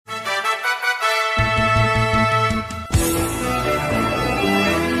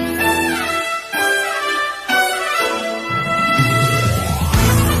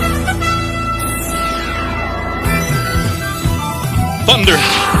Thunder!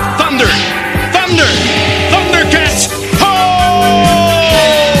 Thunder! Thunder! ThunderCats! Ho!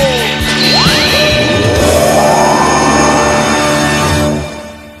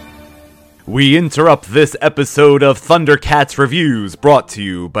 We interrupt this episode of ThunderCats Reviews, brought to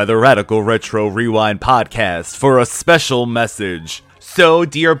you by the Radical Retro Rewind podcast, for a special message. So,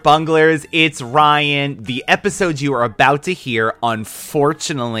 dear bunglers, it's Ryan. The episode you are about to hear,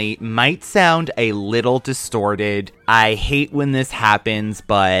 unfortunately, might sound a little distorted. I hate when this happens,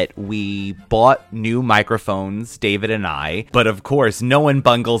 but we bought new microphones, David and I. But of course, no one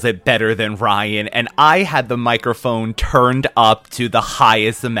bungles it better than Ryan, and I had the microphone turned up to the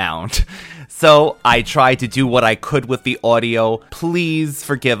highest amount. So I tried to do what I could with the audio. Please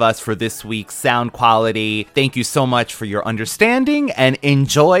forgive us for this week's sound quality. Thank you so much for your understanding and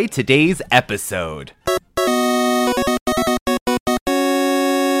enjoy today's episode.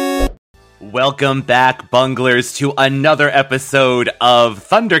 Welcome back, bunglers, to another episode of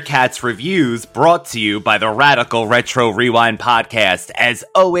ThunderCats Reviews, brought to you by the Radical Retro Rewind podcast. As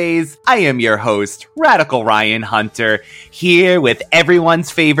always, I am your host, Radical Ryan Hunter, here with everyone's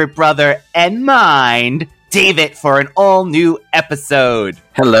favorite brother and mine, David, for an all-new episode.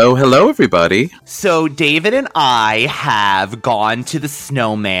 Hello, everybody. So David and I have gone to the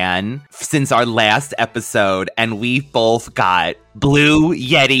Snowman since our last episode, and we both got Blue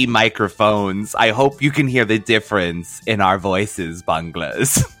Yeti microphones. I hope you can hear the difference in our voices,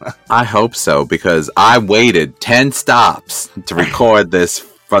 bunglers. I hope so, because I waited 10 stops to record this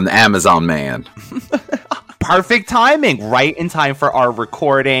from the Amazon man. Perfect timing, right in time for our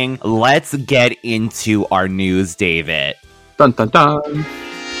recording. Let's get into our news, David. Dun dun dun.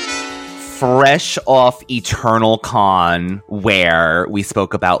 Fresh off Eternal Con, where we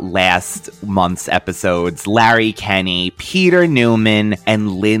spoke about last month's episodes, Larry Kenney, Peter Newman,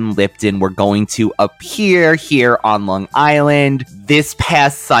 and Lynn Lipton were going to appear here on Long Island. This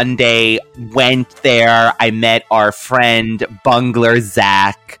past Sunday, went there. I met our friend Bungler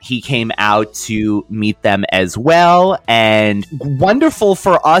Zach. He came out to meet them as well. And wonderful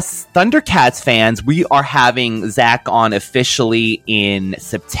for us ThunderCats fans, we are having Zach on officially in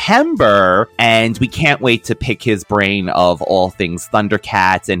September. And we can't wait to pick his brain of all things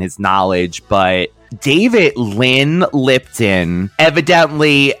ThunderCats and his knowledge. But David, Lynn Lipton,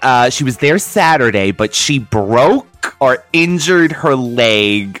 evidently, she was there Saturday, but she broke or injured her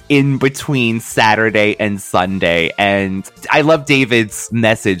leg in between Saturday and Sunday. And I love David's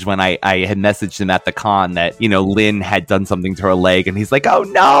message when I had messaged him at the con that, you know, Lynn had done something to her leg, and he's like, oh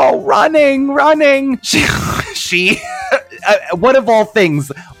no, running. She what of all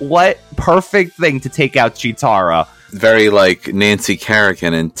things, what perfect thing to take out Chitara. Very like Nancy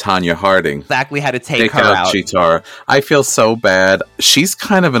Kerrigan and Tanya Harding. Exactly how to take her out. Chitara. I feel so bad. She's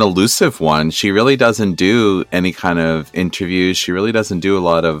kind of an elusive one. She really doesn't do any kind of interviews. She really doesn't do a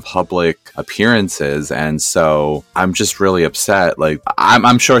lot of public appearances. And so I'm just really upset. Like,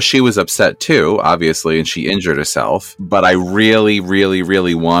 I'm sure she was upset too, obviously, and she injured herself. But I really, really,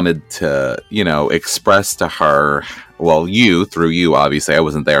 really wanted to, you know, express to her, well, through you, obviously, I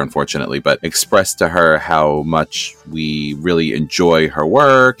wasn't there, unfortunately, but express to her how much we really enjoy her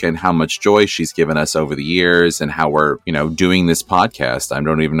work and how much joy she's given us over the years and how we're, you know, doing this podcast. I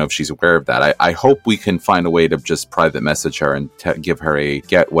don't even know if she's aware of that. I hope we can find a way to just private message her and give her a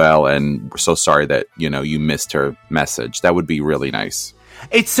get well, and we're so sorry that, you know, you missed her message. That would be really nice.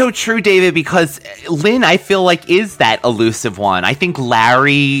 It's so true, David, because Lynn, I feel like, is that elusive one. I think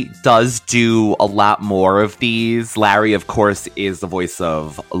Larry does do a lot more of these. Larry, of course, is the voice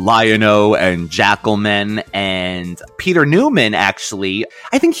of Lion-O and Jackalman, and Peter Newman, actually,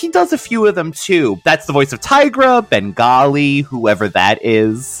 I think he does a few of them, too. That's the voice of Tigra, Bengali, whoever that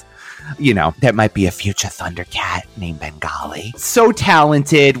is. You know, there might be a future ThunderCat named Bengali. So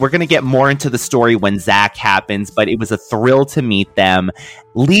talented. We're going to get more into the story when Zach happens, but it was a thrill to meet them.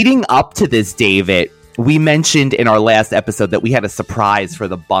 Leading up to this, David, we mentioned in our last episode that we had a surprise for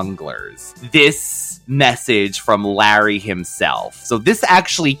the bunglers. This message from Larry himself. So this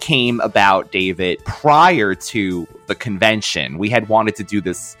actually came about, David, prior to the convention. We had wanted to do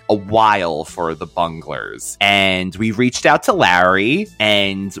this a while for the bunglers, and we reached out to Larry,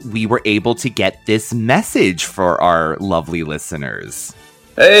 and we were able to get this message for our lovely listeners.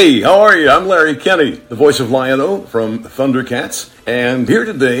 Hey, how are you? I'm Larry Kenney, the voice of Lion-O from ThunderCats, and here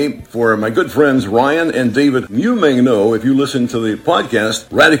today for my good friends Ryan and David. You may know, if you listen to the podcast,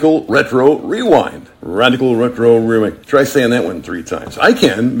 Radical Retro Rewind. Radical Retro Rewind. Try saying that one 3 times. I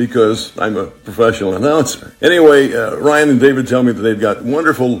can, because I'm a professional announcer. Anyway, Ryan and David tell me that they've got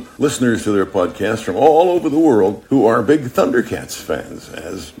wonderful listeners to their podcast from all over the world who are big ThunderCats fans,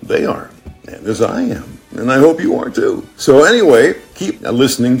 as they are, and as I am. And I hope you are too. So anyway, keep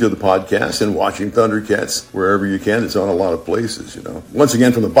listening to the podcast and watching ThunderCats wherever you can. It's on a lot of places, you know. Once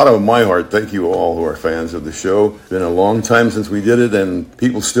again, from the bottom of my heart, thank you all who are fans of the show. It's been a long time since we did it, and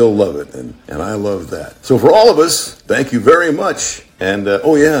people still love it, and I love that. So for all of us, thank you very much. And,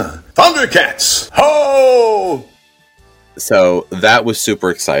 ThunderCats! Ho! So that was super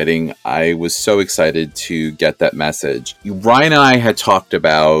exciting. I was so excited to get that message. Ryan and I had talked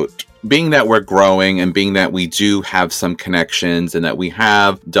about, being that we're growing and being that we do have some connections and that we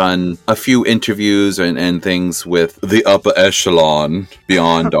have done a few interviews and things with the upper echelon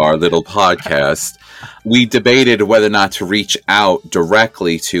beyond our little podcast, we debated whether or not to reach out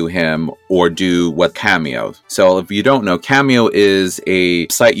directly to him or do what Cameo. So if you don't know, Cameo is a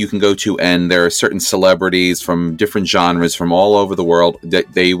site you can go to, and there are certain celebrities from different genres from all over the world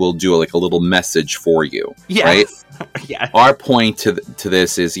that they will do like a little message for you. Yes. Right? Yeah. Our point to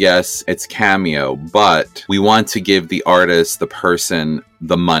this is, yes, it's Cameo, but we want to give the artist, the person,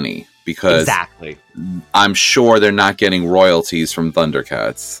 the money, because exactly. I'm sure they're not getting royalties from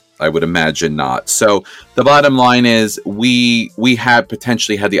ThunderCats. I would imagine not. So the bottom line is we had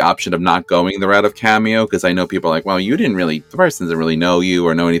potentially had the option of not going the route of Cameo, because I know people are like, well, the person doesn't really know you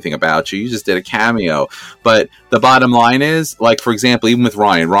or know anything about you. You just did a cameo. But the bottom line is, like, for example, even with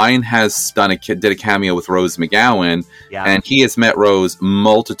Ryan has did a cameo with Rose McGowan, and he has met Rose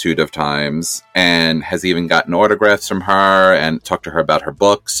multitude of times and has even gotten autographs from her and talked to her about her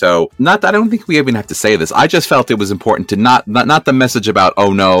book. So I don't think we even have to say this. I just felt it was important to not the message about,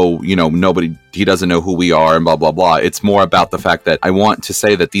 oh no, nobody, he doesn't know who we are and blah, blah, blah. It's more about the fact that I want to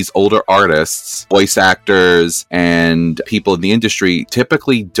say that these older artists, voice actors, and people in the industry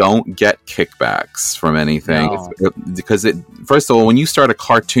typically don't get kickbacks from anything. No. Because first of all, when you start a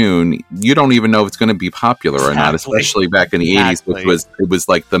cartoon, you don't even know if it's going to be popular or not, especially back in the 80s, which was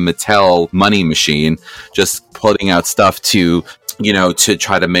like the Mattel money machine, just putting out stuff to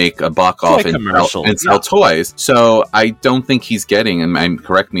try to make a buck off and sell toys. So I don't think he's getting, and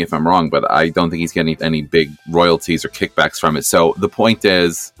correct me if I'm wrong, but I don't think he's getting any big royalties or kickbacks from it. So the point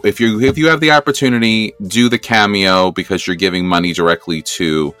is, if you have the opportunity, do the cameo, because you're giving money directly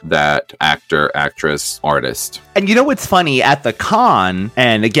to that actor, actress, artist. And what's funny, at the con,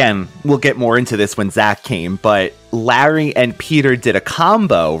 and again, we'll get more into this when Zach came, but Larry and Peter did a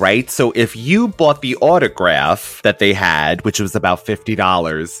combo, right? So if you bought the autograph that they had, which was about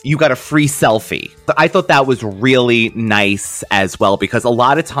 $50, you got a free selfie. I thought that was really nice as well, because a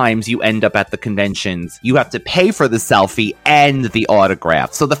lot of times you end up at the conventions, you have to pay for the selfie and the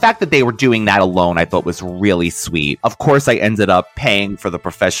autograph. So the fact that they were doing that alone, I thought was really sweet. Of course, I ended up paying for the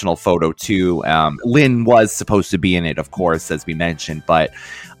professional photo too. Lynn was supposed to be in it, of course, as we mentioned, but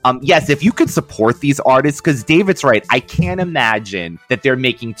yes, if you could support these artists, because David's right, I can't imagine that they're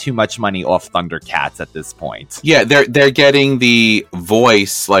making too much money off ThunderCats at this point. Yeah, they're getting the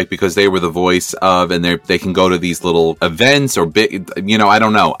voice, like, because they were the voice of, and they can go to these little events or big, I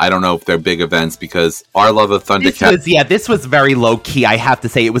don't know if they're big events, because our love of ThunderCats. This was very low key. I have to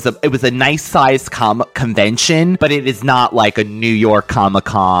say, it was a nice sized convention, but it is not like a New York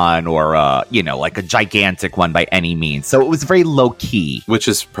Comic-Con or like a gigantic one by any means. So it was very low key, which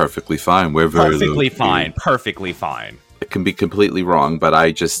is perfectly fine. We're very perfectly fine. It can be completely wrong, but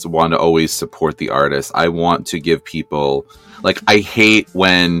I just want to always support the artist. I want to give people, like, I hate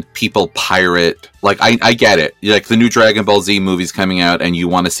when people pirate. Like, I get it. Like, the new Dragon Ball Z movie's coming out, and you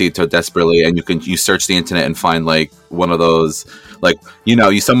want to see it so desperately, and you search the internet and find, like, one of those, like,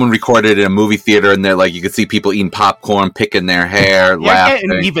 someone recorded in a movie theater, and they're like, you can see people eating popcorn, picking their hair,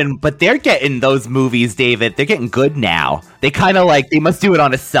 laughing. But they're getting those movies, David. They're getting good now. They kind of they must do it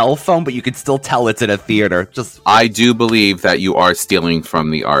on a cell phone, but you can still tell it's in a theater. I do believe that you are stealing from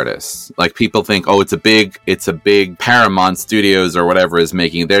the artists. Like, people think, oh, it's a big Paramount Studios or whatever is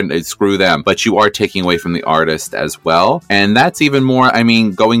making it. Screw them. But you are taking away from the artist as well. And that's even more,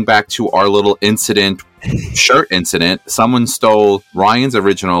 going back to our little shirt incident, someone stole Ryan's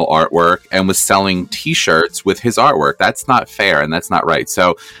original artwork and was selling t-shirts with his artwork. That's not fair, and that's not right.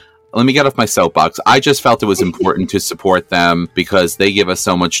 So let me get off my soapbox. I just felt it was important to support them, because they give us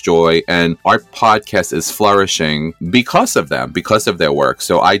so much joy, and our podcast is flourishing because of them, because of their work.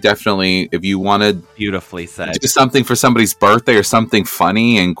 So I definitely, if you want to beautifully said, do something for somebody's birthday, or something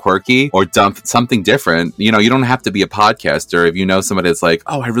funny and quirky, or something different, you don't have to be a podcaster. If you know somebody that's like,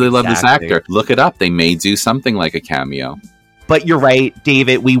 oh, I really love this actor, look it up. They may do something like a cameo. But you're right,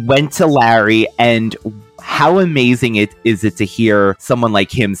 David. We went to Larry, and how amazing is it to hear someone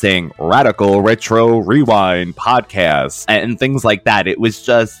like him saying Radical Retro Rewind podcast and things like that.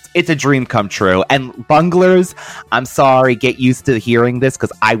 It's a dream come true. And bunglers, I'm sorry, get used to hearing this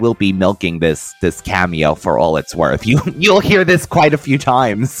because I will be milking this cameo for all it's worth. You'll hear this quite a few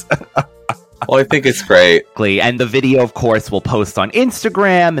times. Well, I think it's great. And the video, of course, we'll post on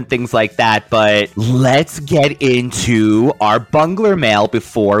Instagram and things like that. But let's get into our bungler mail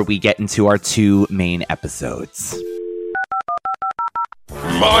before we get into our 2 main episodes.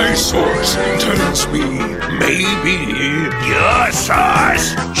 My source tells me maybe your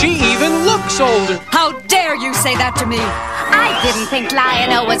source. She even looks older. How dare you say that to me? I didn't think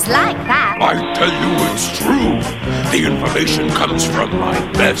Lion-O was like that. I tell you it's true. The information comes from my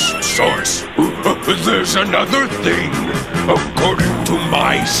best source. There's another thing. According to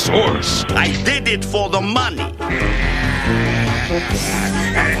my source, I did it for the money.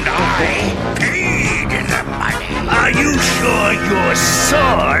 and I paid the money. Are you sure your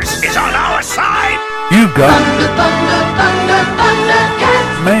source is on our side? You got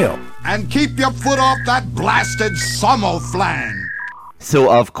Thundercats. mail. And keep your foot off that blasted Sommoflan.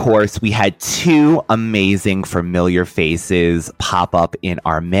 So, of course, we had 2 amazing familiar faces pop up in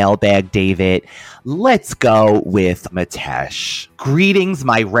our mailbag, David. Let's go with Mitesh. Greetings,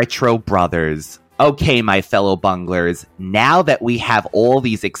 my retro brothers. Okay, my fellow bunglers, now that we have all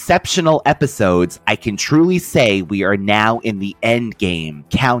these exceptional episodes, I can truly say we are now in the end game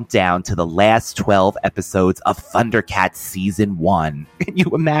countdown to the last 12 episodes of ThunderCats Season 1. Can you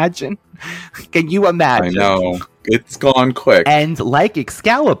imagine? Can you imagine? I know. It's gone quick. And like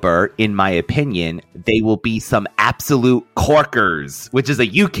Excalibur, in my opinion, they will be some absolute corkers, which is a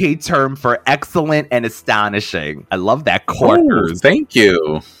UK term for excellent and astonishing. I love that, corkers. Oh, thank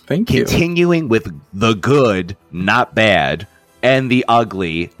you. Thank you. Continuing with the good, not bad, and the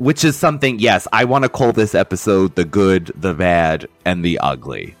ugly, which is something, yes, I want to call this episode the good, the bad, and the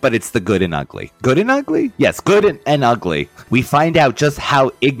ugly. But it's the good and ugly. Good and ugly? Yes, good and ugly. We find out just how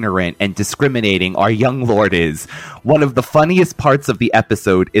ignorant and discriminating our young lord is. One of the funniest parts of the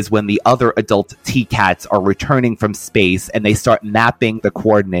episode is when the other adult T-Cats are returning from space and they start mapping the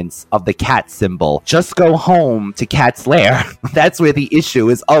coordinates of the cat symbol. Just go home to Cat's Lair. That's where the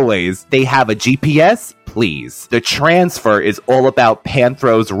issue is always. They have a GPS? Please. The transfer is all about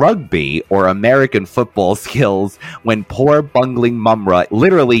Panthro's rugby or American football skills when poor bungling Mumra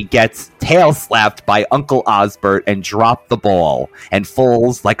literally gets tail slapped by Uncle Osbert and dropped the ball and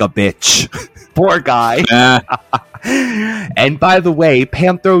falls like a bitch. Poor guy. And by the way,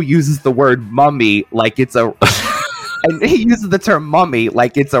 Panthro uses the word mummy like it's a... and he uses the term mummy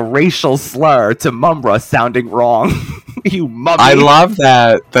like it's a racial slur to Mumra sounding wrong. You mummy. I love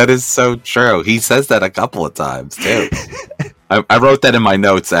that. That is so true. He says that a couple of times, too. I wrote that in my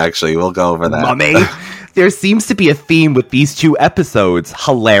notes, actually. We'll go over that. Mummy. There seems to be a theme with these 2 episodes.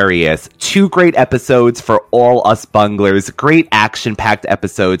 Hilarious. 2 great episodes for all us bunglers. Great action-packed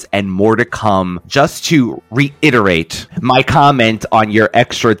episodes and more to come. Just to reiterate my comment on your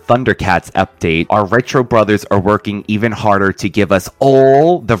extra ThunderCats update, our retro brothers are working even harder to give us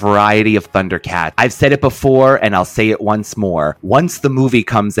all the variety of ThunderCats. I've said it before and I'll say it once more. Once the movie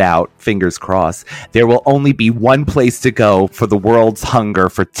comes out, fingers crossed, there will only be one place to go for the world's hunger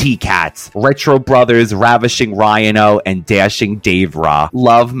for T-Cats. Retro brothers ravishing Ryan-O and dashing Dave Ra.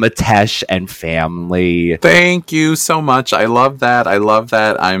 Love, Mitesh and family. Thank you so much. I love that.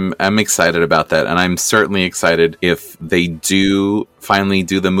 I'm excited about that, and I'm certainly excited if they do finally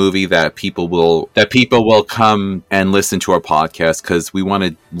do the movie that people will come and listen to our podcast, because we want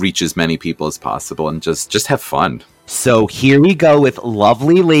to reach as many people as possible and just have fun. So here we go with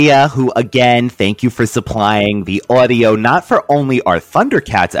lovely Leah, who, again, thank you for supplying the audio, not for only our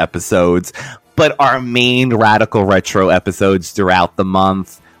ThunderCats episodes, but our main Radical Retro episodes throughout the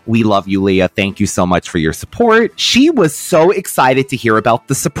month. We love you, Leah. Thank you so much for your support. She was so excited to hear about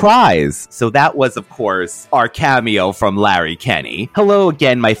the surprise. So that was, of course, our cameo from Larry Kenny. Hello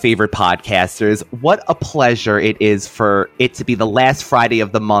again, my favorite podcasters. What a pleasure it is for it to be the last Friday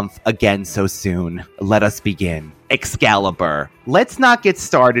of the month again so soon. Let us begin. Excalibur. Let's not get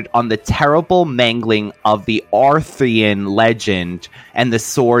started on the terrible mangling of the Arthurian legend and the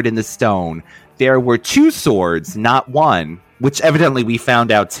sword in the stone. There were 2 swords, not one. Which evidently we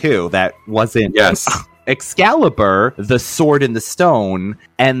found out too. That wasn't. Yes. Excalibur, the sword in the stone,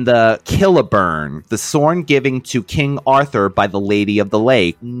 and the Killaburn, the sword given to King Arthur by the Lady of the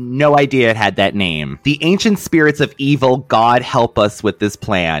Lake. No idea it had that name. The ancient spirits of evil, God help us with this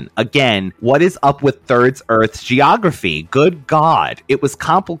plan. Again, what is up with Third Earth's geography? Good God. It was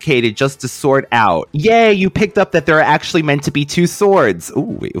complicated just to sort out. Yay, you picked up that there are actually meant to be two swords.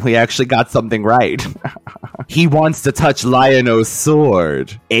 Ooh, we actually got something right. He wants to touch Lion-O's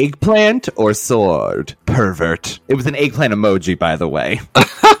sword. Eggplant or sword? Pervert. It was an eggplant emoji, by the way.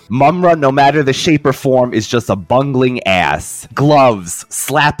 Mumra, no matter the shape or form, is just a bungling ass. Gloves.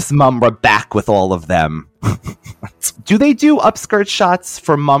 Slaps Mumra back with all of them. Do they do upskirt shots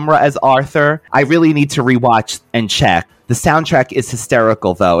for Mumra as Arthur? I really need to rewatch and check. The soundtrack is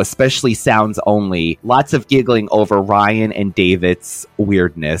hysterical, though, especially sounds only. Lots of giggling over Ryan and David's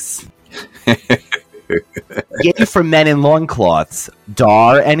weirdness. Yay for men in loincloths.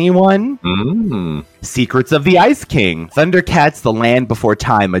 Dar, anyone? Secrets of the Ice King. ThunderCats, the Land Before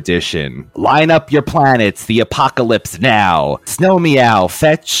Time edition. Line up your planets, the apocalypse now. Snow Meow,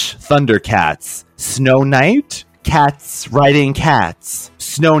 fetch ThunderCats. Snow Knight? Cats riding cats.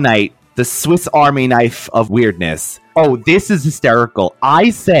 Snow Knight, the Swiss Army knife of weirdness. Oh, this is hysterical.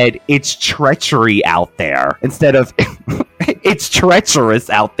 I said it's treachery out there instead of it's treacherous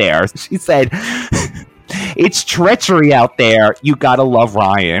out there. She said it's treachery out there. You gotta love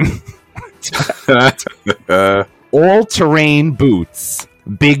Ryan. All-terrain boots.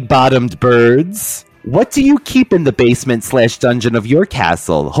 Big-bottomed birds. What do you keep in the basement/dungeon of your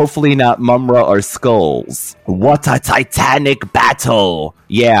castle? Hopefully not Mumra or skulls. What a titanic battle!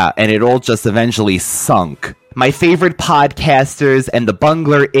 Yeah, and it all just eventually sunk. My favorite podcasters, and the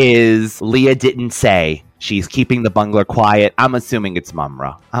bungler is... Leah didn't say. She's keeping the bungler quiet. I'm assuming it's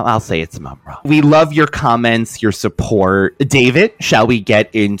Mumra. I'll say it's Mumra. We love your comments, your support. David, shall we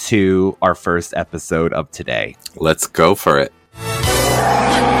get into our first episode of today? Let's go for it.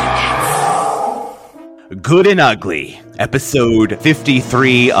 Good and Ugly, episode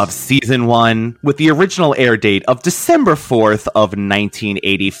 53 of season 1, with the original air date of December 4th of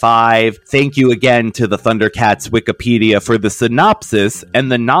 1985. Thank you again to the ThunderCats Wikipedia for the synopsis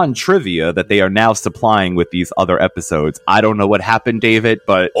and the non-trivia that they are now supplying with these other episodes. I don't know what happened, David,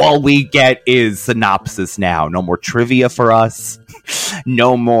 but all we get is synopsis now. No more trivia for us.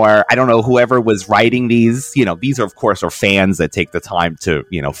 No more. I don't know, whoever was writing these, these are, of course, are fans that take the time to,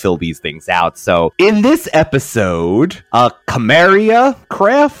 fill these things out. So in this episode, a Chimera,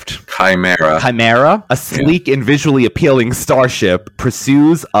 a sleek and visually appealing starship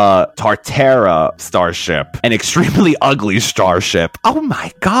pursues a Tartara starship, an extremely ugly starship. Oh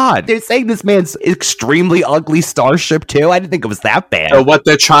my God. They're saying this man's extremely ugly starship too? I didn't think it was that bad. So what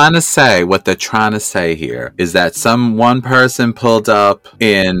they're trying to say here is that one person pulled up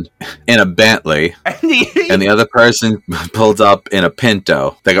in a Bentley and the other person pulled up in a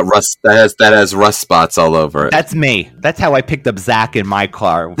Pinto that has rust spots all over it. That's me. That's how I picked up Zach in my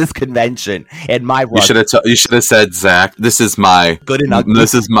car. This convention and my rust. You should have said, Zach, this is my good and ugly.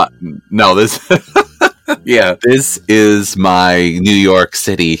 This is my yeah, this is my New York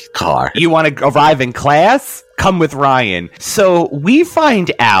City car. You want to arrive in class? Come with Ryan. So we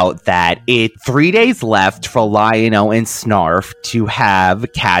find out that it's 3 days left for Lion-O and Snarf to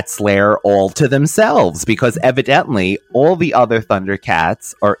have Cat's Lair all to themselves, because evidently all the other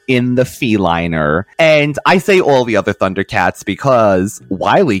ThunderCats are in the feliner. And I say all the other ThunderCats because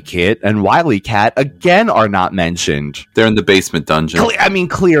Wily Kit and Wily Cat again are not mentioned. They're in the basement dungeon.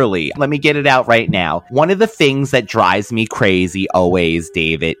 Clearly. Let me get it out right now. One of the things that drives me crazy always,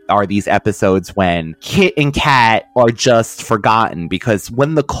 David, are these episodes when Kit and Cat are just forgotten, because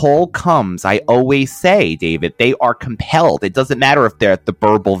when the call comes, I always say, David, they are compelled. It doesn't matter if they're at the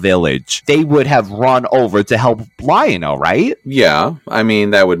Burble Village. They would have run over to help Lion-O, right? Yeah, I mean,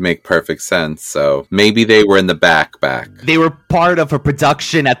 that would make perfect sense. So maybe they were in the back. They were part of a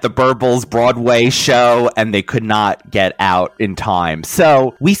production at the Burble's Broadway show, and they could not get out in time.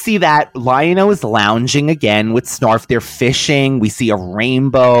 So we see that Lion-O is lounging again with Snarf. They're fishing. We see a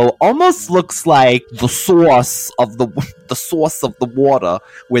rainbow. Almost looks like the source of the source of the water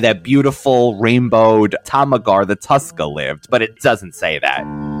where that beautiful rainbowed Tamagar the Tuska lived, but it doesn't say that.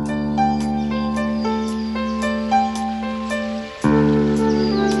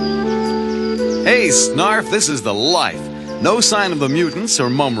 Hey, Snarf, this is the life. No sign of the mutants or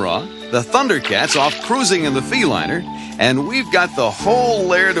Mumra. The ThunderCats off cruising in the feliner, and we've got the whole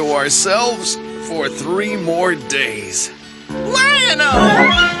lair to ourselves for 3 more days.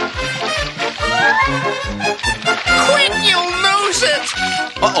 Lion-O! Quick, you'll lose it!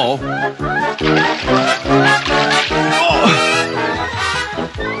 Uh-oh.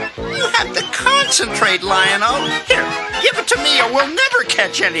 You have to concentrate. concentrate, Lion-O. Here, give it to me or we'll never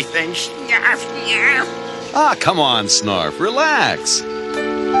catch anything. Ah, come on, Snarf. Relax.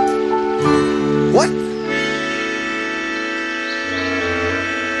 What?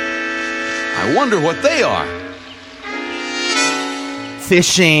 I wonder what they are.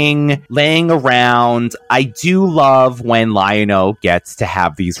 Fishing, laying around. I do love when Lion-O gets to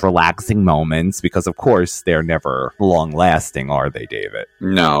have these relaxing moments because, of course, they're never long-lasting, are they, David?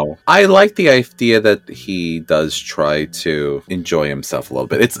 No. I like the idea that he does try to enjoy himself a little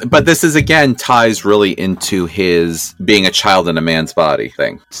bit. But this is, again, ties really into his being a child in a man's body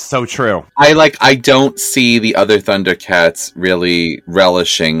thing. So true. I don't see the other Thundercats really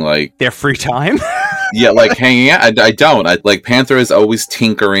relishing, like... their free time? Yeah, like hanging out. I don't. Like Panther is always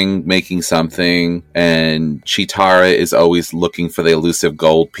tinkering, making something, and Chitara is always looking for the elusive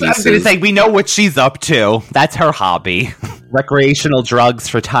gold pieces. I was going to say, we know what she's up to. That's her hobby. Recreational drugs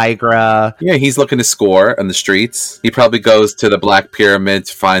for Tigra. Yeah, he's looking to score on the streets. He probably goes to the Black Pyramid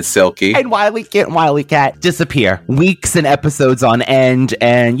to find Silky. And Wily Kit and Wily Cat disappear. Weeks and episodes on end,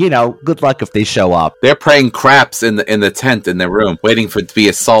 and, good luck if they show up. They're praying craps in the tent in their room, waiting for it to be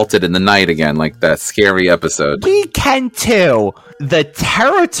assaulted in the night again, like that scary episode. We can too. The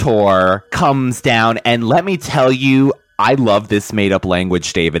Territor comes down, and let me tell you, I love this made-up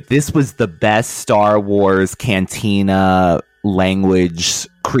language, David. This was the best Star Wars cantina language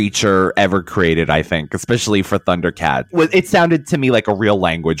creature ever created, I think, especially for ThunderCats. It sounded to me like a real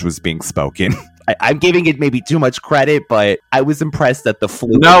language was being spoken. I'm giving it maybe too much credit, but I was impressed at the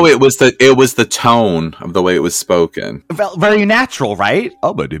fluid. No, it was the tone of the way it was spoken. Felt very natural, right?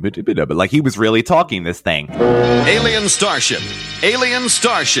 Oh, but like he was really talking this thing. Alien Starship. Alien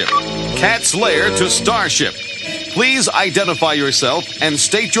Starship. Cat's lair to Starship. Please identify yourself and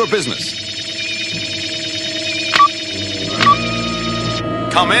state your business.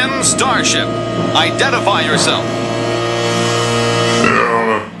 Come in, Starship. Identify yourself.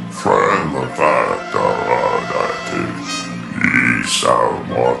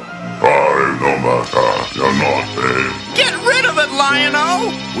 Get rid of it,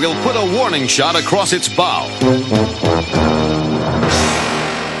 Lion-O! We'll put a warning shot across its bow.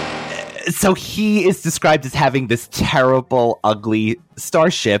 So he is described as having this terrible, ugly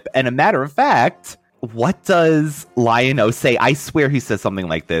starship, and a matter of fact, what does Lion-O say? I swear he says something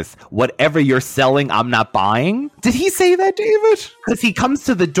like this. Whatever you're selling, I'm not buying. Did he say that, David? Because he comes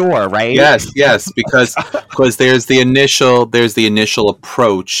to the door, right? Yes, because there's the initial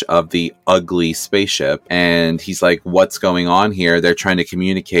approach of the ugly spaceship, and he's like, what's going on here? They're trying to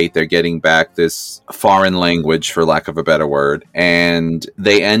communicate. They're getting back this foreign language, for lack of a better word, and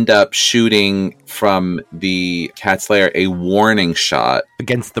they end up shooting from the cat's lair a warning shot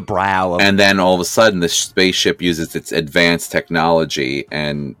against the brow of- and then all of a sudden the spaceship uses its advanced technology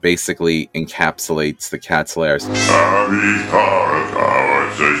and basically encapsulates the cat's lair.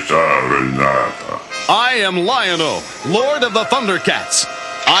 I am Lion-O, Lord of the ThunderCats.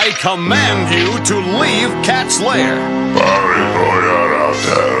 I command you to leave Cat's lair.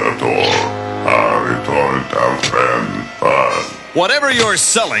 Whatever you're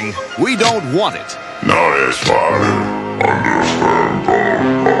selling, we don't want it.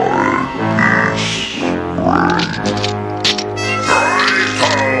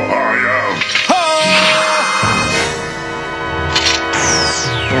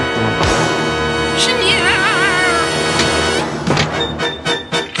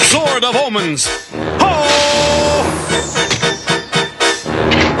 Sword of Omens.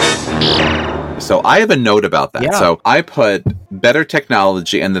 So I have a note about that. Yeah. So I put better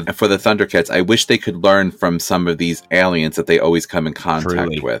technology, and for the ThunderCats, I wish they could learn from some of these aliens that they always come in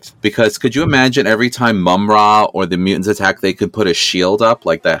contact with. Because could you imagine every time Mum-Ra or the mutants attack, they could put a shield up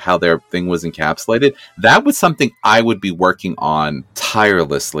like that, how their thing was encapsulated? That was something I would be working on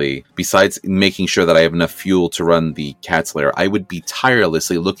tirelessly. Besides making sure that I have enough fuel to run the cat's lair, I would be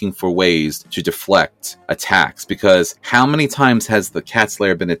tirelessly looking for ways to deflect attacks. Because how many times has the cat's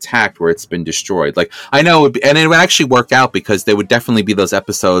lair been attacked where it's been destroyed? Like, I know, and it would actually work out because there would definitely be those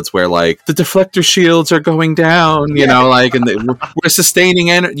episodes where, like, the deflector shields are going down, you know, like, and we're sustaining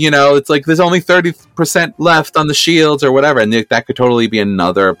energy, you know, it's like there's only 30% left on the shields or whatever, and that could totally be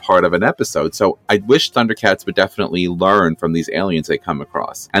another part of an episode. So I wish ThunderCats would definitely learn from these aliens they come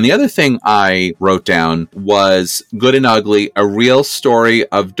across. And the other thing I wrote down was Good and Ugly, a real story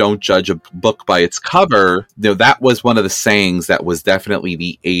of don't judge a book by its cover. You know, that was one of the sayings that was definitely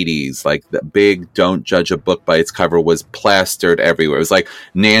the 80s, like the big don't judge a book by its cover was plastered plastered everywhere. It was like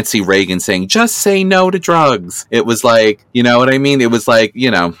Nancy Reagan saying, just say no to drugs. It was like, you know what I mean? It was like,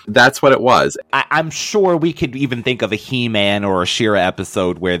 that's what it was. I'm sure we could even think of a He-Man or a She-Ra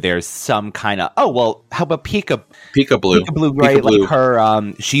episode where there's some kind of, how about Peekaboo, right? Peekaboo. Like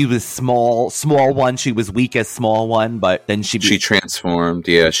her, she was small one. She was weak as small one, but then she transformed.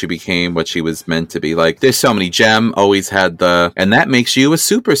 Yeah, she became what she was meant to be. Like, there's so many. Gem always had and that makes you a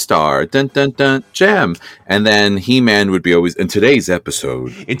superstar. Dun, dun, dun, Gem. And then He-Man would be always, in today's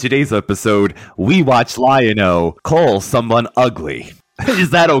episode, we watch Lion-O call someone ugly.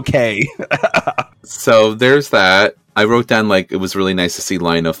 Is that okay? So there's that. I wrote down, like, it was really nice to see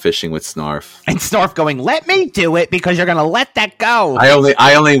Lion-O fishing with Snarf. And Snarf going, let me do it because you're going to let that go. I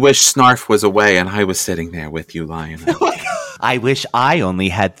only wish Snarf was away and I was sitting there with you, Lion-O. I wish I only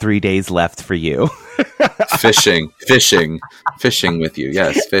had 3 days left for you. Fishing with you.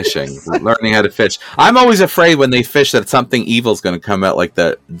 Yes, fishing. Learning how to fish. I'm always afraid when they fish that something evil's going to come out, like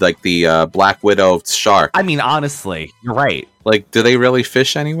the Black Widow shark. I mean, honestly, you're right. Like, do they really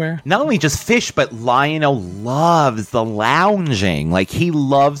fish anywhere? Not only just fish, but Lion-O loves the lounging. Like, he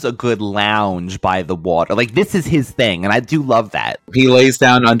loves a good lounge by the water. Like, this is his thing, and I do love that. He lays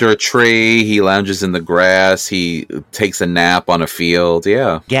down under a tree. He lounges in the grass. He takes a nap on a field.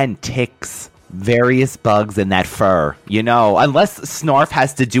 Yeah. Again, ticks. Various bugs in that fur, unless Snarf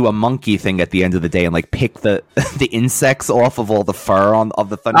has to do a monkey thing at the end of the day and like pick the insects off of all the fur of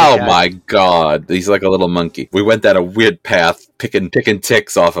the Thundercat. Oh my god, he's like a little monkey. We went down a weird path picking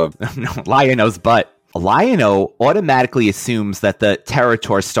ticks off of Lion-O's butt. Lion-O automatically assumes that the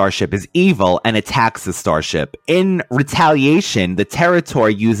Territor starship is evil and attacks the starship. In retaliation, the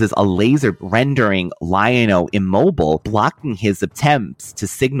Territor uses a laser rendering Lion-O immobile, blocking his attempts to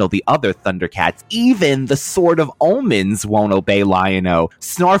signal the other Thundercats. Even the Sword of Omens won't obey Lion-O.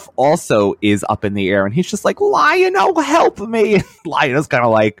 Snarf also is up in the air, and he's just like, Lion-O, help me! Lion-O's kind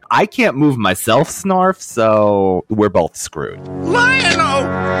of like, I can't move myself, Snarf, so we're both screwed.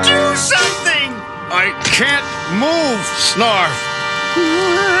 Lion-O, do something! I can't move, Snarf.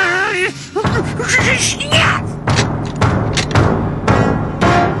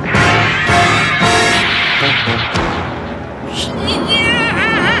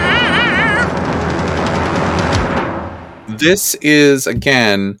 This is,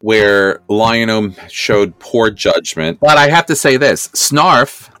 again, where Lion-O showed poor judgment. But I have to say this.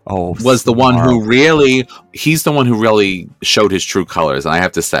 Snarf was the one who really... He's the one who really showed his true colors. And I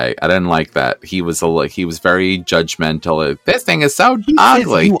have to say, I didn't like that. He was very judgmental. This thing is so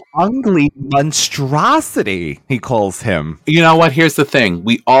ugly. You ugly monstrosity, he calls him. You know what? Here's the thing.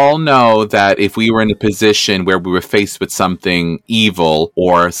 We all know that if we were in a position where we were faced with something evil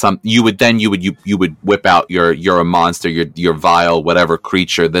or you would whip out you're a monster, you're vile, whatever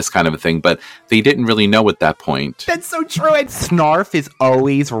creature, this kind of a thing. But they didn't really know at that point. That's so true. And Snarf is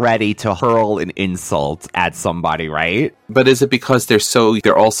always ready to hurl an insult at somebody, right? But is it because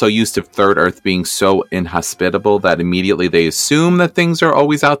they're also used to Third Earth being so inhospitable that immediately they assume that things are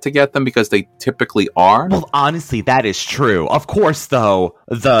always out to get them because they typically are? Well, honestly, that is true. Of course, though,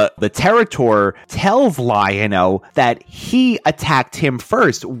 the Territor tells Lion-O that he attacked him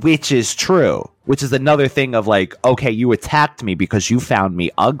first, which is true. Which is another thing of like, okay, you attacked me because you found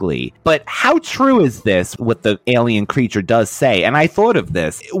me ugly. But how true is this, what the alien creature does say? And I thought of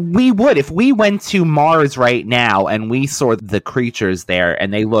this. If we went to Mars right now and we saw the creatures there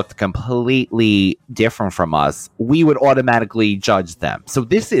and they looked completely different from us, we would automatically judge them. So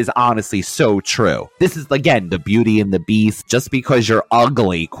this is honestly so true. This is, again, the Beauty and the Beast. Just because you're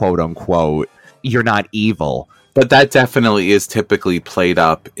ugly, quote unquote, you're not evil. But that definitely is typically played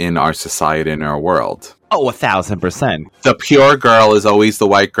up in our society, in our world. Oh, 1,000%. The pure girl is always the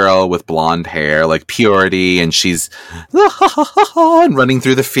white girl with blonde hair, like purity, and she's and running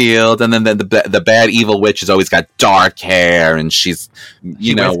through the field. And then the bad evil witch has always got dark hair, and she's,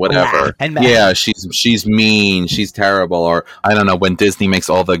 whatever. Yeah, she's mean, she's terrible. Or, I don't know, when Disney makes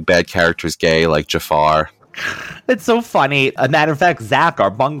all the bad characters gay, like Jafar. It's so funny. A matter of fact, Zach, our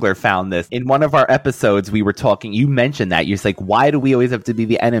bungler, found this. In one of our episodes, we were talking, you mentioned that. You're like, why do we always have to be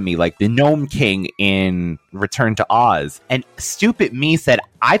the enemy? Like the Gnome King in Return to Oz. And stupid me said,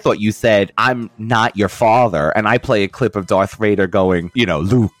 I thought you said, I'm not your father. And I play a clip of Darth Vader going,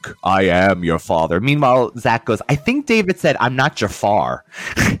 Luke, I am your father. Meanwhile, Zach goes, I think David said, I'm not Jafar.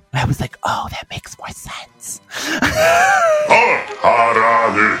 And I was like, oh, that makes more sense.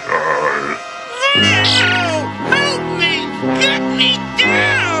 Help me! Get me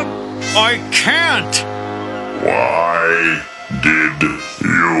down! I can't! Why did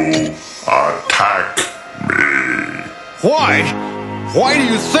you attack me? Why? Why do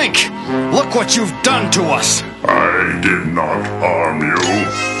you think? Look what you've done to us. I did not harm you.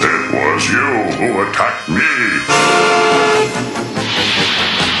 It was you who attacked me.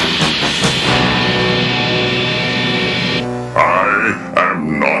 I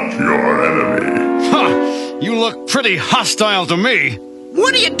am not your enemy. Huh! You look pretty hostile to me.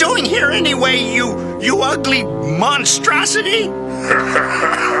 What are you doing here anyway, you ugly monstrosity? Me?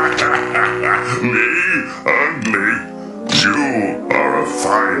 Ugly? You are a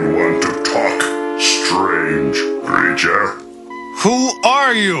fine one to talk, strange creature. Who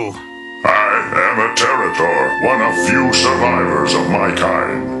are you? I am a Territor, one of few survivors of my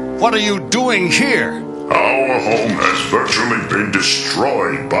kind. What are you doing here? Our home has virtually been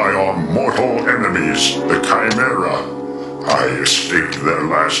destroyed by our mortal enemies, the Chimera. I escaped their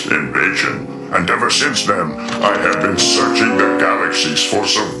last invasion, and ever since then, I have been searching the galaxies for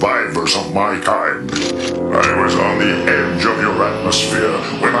survivors of my kind. I was on the edge of your atmosphere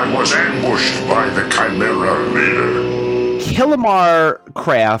when I was ambushed by the Chimera leader. Killamar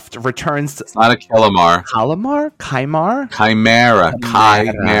craft returns to... It's not a Killamar. Calamar? Chimera? Chimera.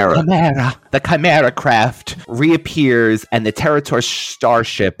 The Chimera craft reappears and the Territor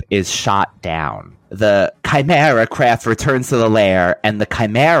starship is shot down. The Chimera craft returns to the lair, and the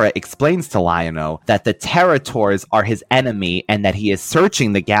Chimera explains to Lion-O that the Terrators are his enemy and that he is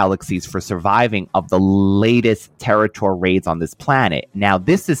searching the galaxies for surviving of the latest Territor raids on this planet. Now,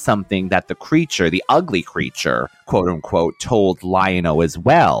 this is something that the creature, the ugly creature, quote-unquote, told Lion-O as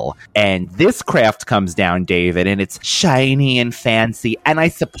well. And this craft comes down, David, and it's shiny and fancy, and I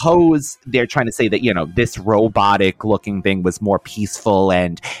suppose they're trying to say that, you know, this robotic-looking thing was more peaceful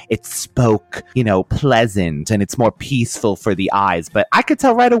and it spoke, you know, pleasant, and it's more peaceful for the eyes, but I could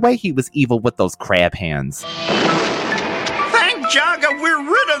tell right away he was evil with those crab hands. Thank Jaga, we're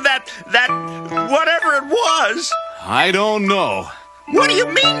rid of that whatever it was. I don't know. What do you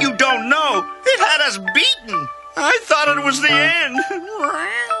mean you don't know? It had us beaten. I thought it was the end.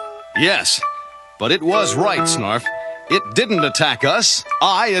 Yes, but it was right, Snarf. It didn't attack us.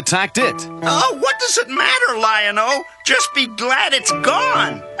 I attacked it. Oh, what does it matter, Lion-O? Just be glad it's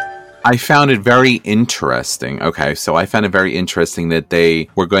gone. I found it very interesting. Okay, so I found it very interesting that they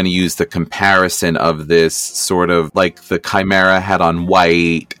were going to use the comparison of this sort of like the Chimera had on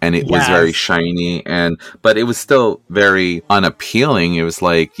white and it was very shiny, but it was still very unappealing. It was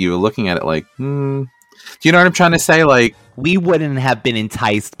like you were looking at it like, do you know what I'm trying to say? Like, we wouldn't have been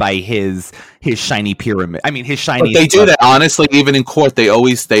enticed by his shiny pyramid. I mean, his shiny. But they do that honestly. Even in court, they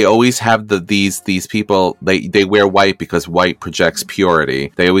always have these people. They wear white because white projects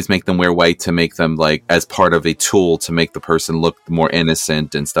purity. They always make them wear white to make them like as part of a tool to make the person look more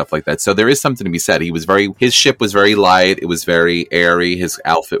innocent and stuff like that. So there is something to be said. His ship was very light. It was very airy. His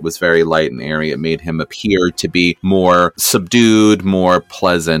outfit was very light and airy. It made him appear to be more subdued, more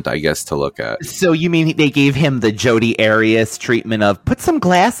pleasant, I guess, to look at. So you mean they gave him the Jodi Arias treatment of put some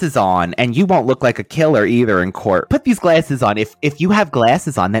glasses on and you won't look like a killer either in court. Put these glasses on. If you have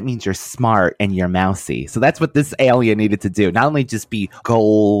glasses on, that means you're smart and you're mousy. So that's what this alien needed to do. Not only just be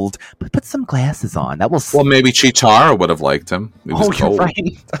gold, but put some glasses on. That will. Well, maybe Chitara would have liked him. You're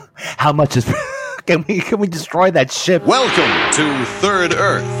right. How much is? Can we destroy that ship? Welcome to Third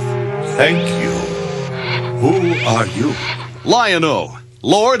Earth. Thank you. Who are you? Lion-O,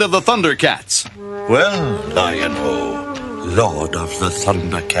 Lord of the ThunderCats. Well, Lion-O, Lord of the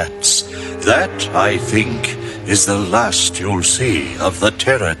ThunderCats, that, I think, is the last you'll see of the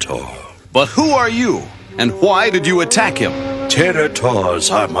Territor. But who are you, and why did you attack him? Terrators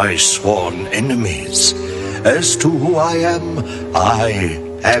are my sworn enemies. As to who I am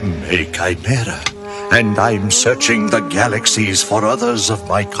a Chimera, and I'm searching the galaxies for others of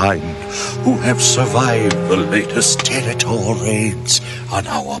my kind who have survived the latest Territor raids on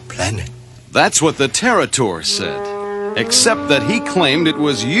our planet. That's what the Territor said. Except that he claimed it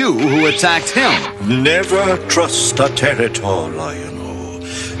was you who attacked him. Never trust a Territor, Lion-O.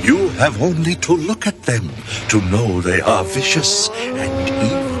 You have only to look at them to know they are vicious and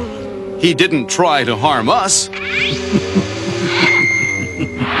evil. He didn't try to harm us.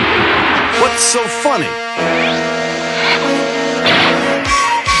 What's so funny?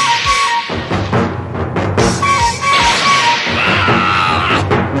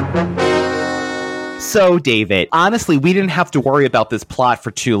 So, David, honestly, we didn't have to worry about this plot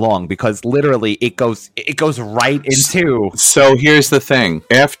for too long because literally it goes right into... So here's the thing.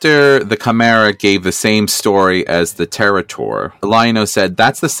 After the Chimera gave the same story as the Territor, Lion-O said,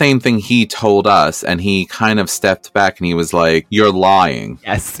 that's the same thing he told us, and he kind of stepped back and he was like, you're lying.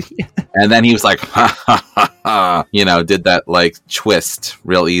 Yes. And then he was like, ha, ha, ha, ha, did that, like, twist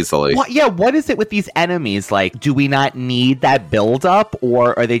real easily. What is it with these enemies? Like, do we not need that build-up,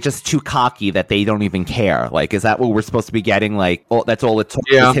 or are they just too cocky that they don't even care? Like, is that what we're supposed to be getting? Like, that's all it took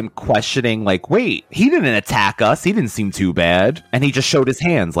was him questioning, like, wait, he didn't attack us. He didn't seem too bad. And he just showed his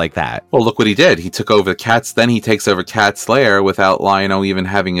hands like that. Well, look what he did. He took over Cat's, then he takes over Cat's lair without Lion-O even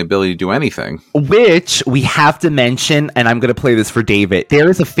having the ability to do anything. Which we have to mention, and I'm going to play this for David. There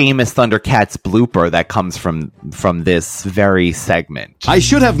is a famous ThunderCats blooper that comes from this very segment. I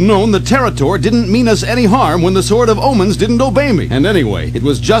should have known the Territor didn't mean us any harm when the Sword of Omens didn't obey me. And anyway, it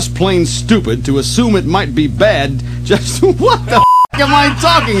was just plain stupid to assume it might be bad. Just what the am I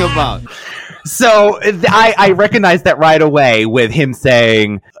talking about? So I recognize that right away with him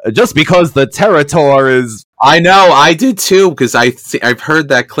saying, just because the Territor is... I know, I did too, because I've heard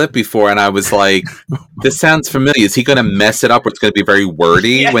that clip before, and I was like, this sounds familiar. Is he going to mess it up, or it's going to be very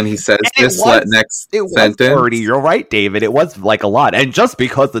wordy when he says this next sentence? Was wordy. You're right, David. It was like a lot. And just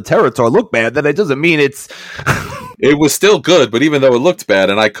because the Territor looked bad, then it doesn't mean it's... It was still good, but even though it looked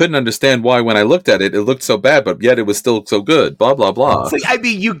bad, and I couldn't understand why when I looked at it, it looked so bad, but yet it was still so good, blah, blah, blah. So, I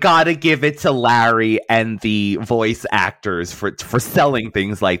mean, you gotta give it to Larry and the voice actors for selling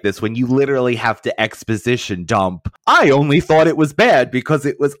things like this when you literally have to exposition dump. I only thought it was bad because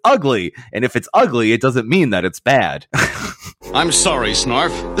it was ugly, and if it's ugly, it doesn't mean that it's bad. I'm sorry,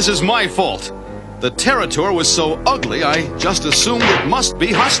 Snarf. This is my fault. The Territor was so ugly, I just assumed it must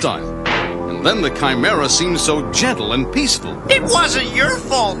be hostile. And then the Chimera seemed so gentle and peaceful. It wasn't your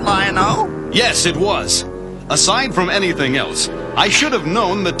fault, Lion-O. Yes, it was. Aside from anything else, I should have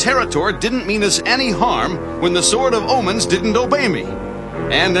known the Territor didn't mean us any harm when the Sword of Omens didn't obey me.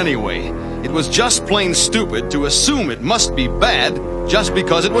 And anyway, it was just plain stupid to assume it must be bad just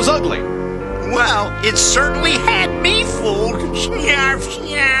because it was ugly. Well, it certainly had me fooled. Snarf,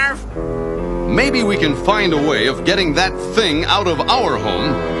 snarf. Maybe we can find a way of getting that thing out of our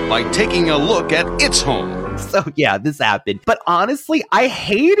home by taking a look at its home. So yeah, this happened. But honestly, I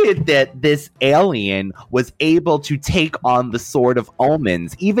hated that this alien was able to take on the Sword of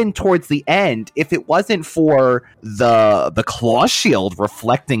Omens, even towards the end, if it wasn't for the claw shield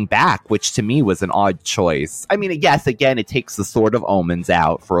reflecting back, which to me was an odd choice. I mean, yes, again, it takes the Sword of Omens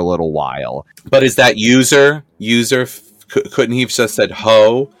out for a little while. But is that user, couldn't he have just said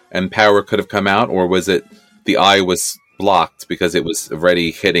ho and power could have come out, or was it the eye was blocked because it was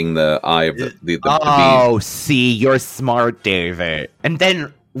already hitting the eye of the beam? See, you're smart, David. And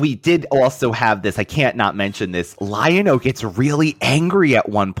then we did also have this, I can't not mention this, Lion-O gets really angry at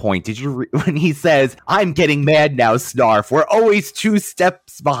one point. Did you when he says, I'm getting mad now, Snarf. We're always 2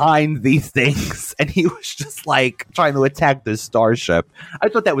 steps behind these things. And he was just like trying to attack the starship. I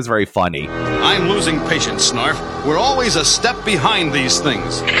thought that was very funny. I'm losing patience, Snarf. We're always a step behind these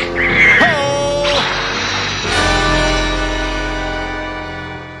things.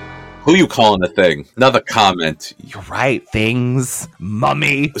 Who you calling a thing? Another comment. You're right. Things.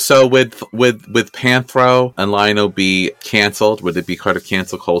 Mummy. So would Panthro and Lion-O be canceled? Would it be part of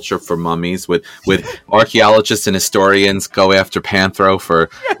cancel culture for mummies? Would archaeologists and historians go after Panthro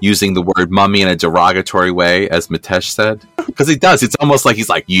for using the word mummy in a derogatory way, as Mitesh said? Because he does. It's almost like he's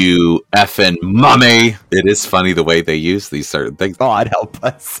like, you effing mummy. It is funny the way they use these certain things. God help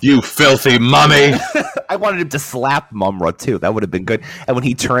us. You filthy mummy. I wanted him to slap Mumra too. That would have been good. And when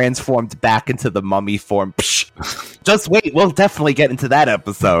he transformed back into the mummy form, just wait, we'll definitely get into that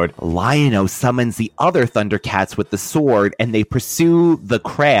episode. Lion-O summons the other ThunderCats with the sword, and they pursue the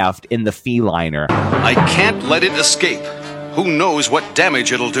craft in the feliner. I can't let it escape. Who knows what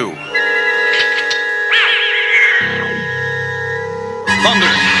damage it'll do?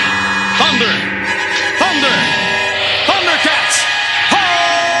 Thunder! Thunder! Thunder! ThunderCats!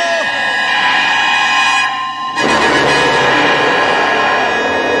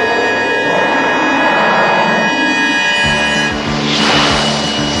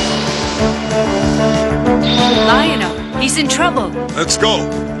 Lion-O, he's in trouble. Let's go.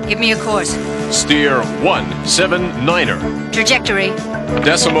 Give me a course. Steer 179er. Trajectory.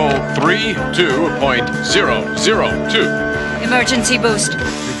 Decimal 32.002. Emergency boost.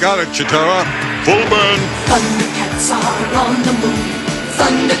 You got it, Chitara. Full burn. ThunderCats are on the move.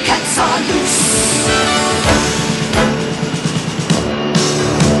 ThunderCats are loose.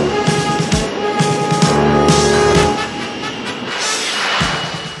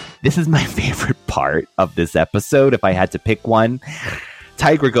 This is my favorite part of this episode, if I had to pick one.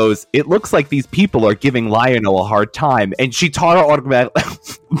 Tigra goes, it looks like these people are giving Lion-O a hard time. And Chitara automatically...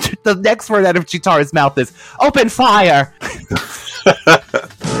 the next word out of Chitara's mouth is, open fire!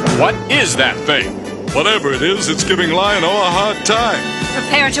 What is that thing? Whatever it is, it's giving Lion-O a hard time.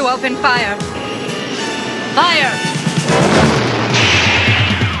 Prepare to open fire. Fire!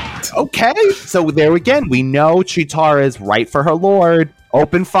 Okay, so there again, we know Chitara is right for her lord.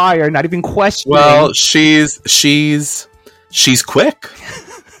 Open fire, not even questioning. Well, she's quick.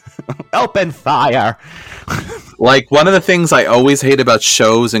 Open fire. Like, one of the things I always hate about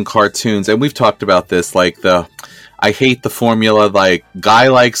shows and cartoons, and we've talked about this, like I hate the formula, like, guy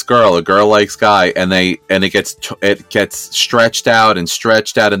likes girl, or girl likes guy, and it gets stretched out,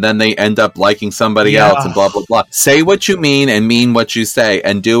 and then they end up liking somebody else, and blah, blah, blah. Say what you mean, and mean what you say,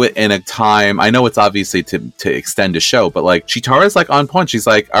 and do it in a time. I know it's obviously to extend a show, but, like, Chitara's, like, on point. She's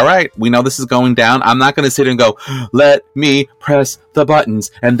like, all right, we know this is going down. I'm not going to sit here and go, let me press the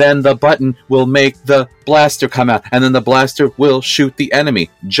buttons, and then the button will make the blaster come out, and then the blaster will shoot the enemy.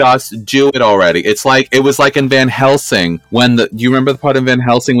 Just do it already. It was like in Van Helsing, when you remember the part in Van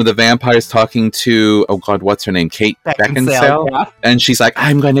Helsing when the vampire's talking to, oh god, what's her name? Kate Beckinsale? Yeah. And she's like,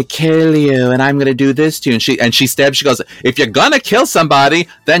 I'm gonna kill you, and I'm gonna do this to you, and she stabs, she goes, if you're gonna kill somebody,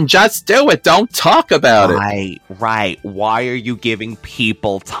 then just do it. Don't talk about it. Right. Why are you giving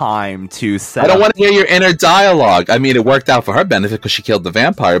people time to set I don't want to hear your inner dialogue. I mean, it worked out for her benefit because she killed the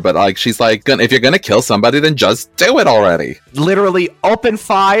vampire, but, like, she's like, if you're gonna kill somebody, then just do it already. Literally, open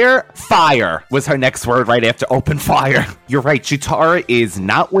fire. Fire was her next word right after open fire. You're right, Chitara is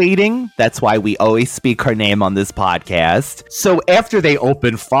not waiting. That's why we always speak her name on this podcast. So after they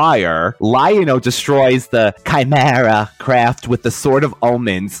open fire, Lion-O destroys the Chimera craft with the Sword of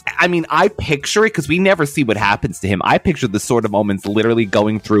Omens. I mean, I picture it, because we never see what happens to him. I picture the Sword of Omens literally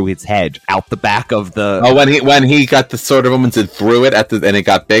going through his head, out the back of the... Oh, when he got the Sword of Omens and threw it, and it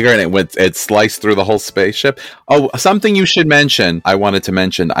got bigger, and it sliced through the whole spaceship. Oh, something you should mention, I wanted to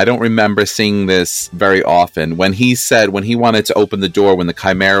mention, I don't remember seeing this very often. When he wanted to open the door when the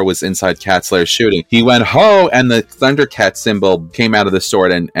Chimera was inside Cat's lair shooting, he went, ho, and the ThunderCat symbol came out of the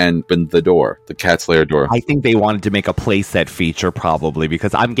sword and opened the door, the Cat's lair door. I think they wanted to make a playset feature, probably,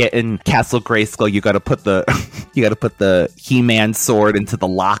 because I'm getting Castle Grayskull, you gotta put the He-Man sword into the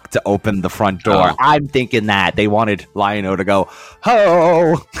lock to open the front door. I'm thinking that they wanted Lion-O to go,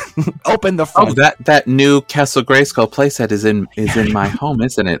 ho, open the front. Oh, that new Castle Grayskull playset is in my home,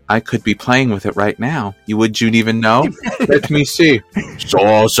 isn't it? I could be playing with it right now. You wouldn't even know? Let me see.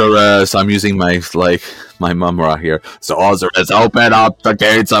 Sorceress. I'm using my mumra here. Sorceress, open up the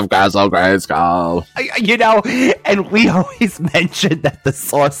gates of Castle Grayskull. You know, and we always mention that the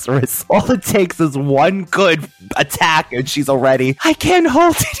sorceress, all it takes is one good attack and she's already, I can't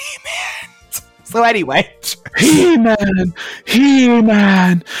hold it, He-Man. So anyway, He-Man,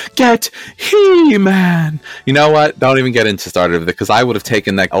 get He-Man. You know what? Don't even get into starter with it, because I would have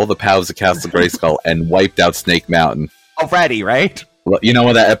taken all the powers of Castle Grayskull and wiped out Snake Mountain already, right? Well, you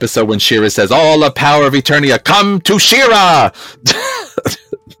know that episode when She-Ra says, "All the power of Eternia, come to She-Ra."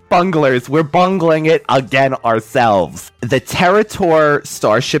 Bunglers, we're bungling it again ourselves. The Territor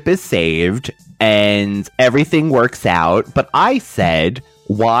starship is saved, and everything works out. But I said,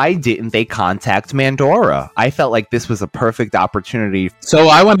 why didn't they contact Mandora? I felt like this was a perfect opportunity. So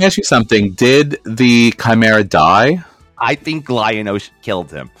I want to ask you something. Did the Chimera die? I think Lion-O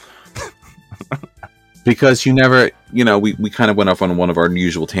killed him. Because you never, we kind of went off on one of our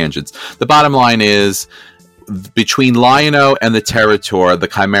usual tangents. The bottom line is, between Lion-O and the Territor, the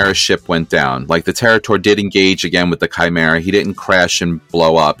Chimera ship went down. Like, the Territor did engage again with the Chimera. He didn't crash and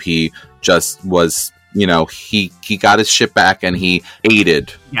blow up. He just was... he got his ship back and he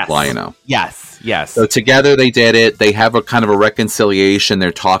aided Lion-O. Yes. So together they did it. They have a kind of a reconciliation.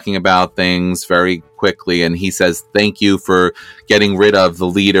 They're talking about things very quickly, and he says, thank you for getting rid of the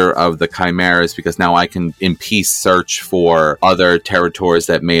leader of the Chimeras, because now I can in peace search for other territories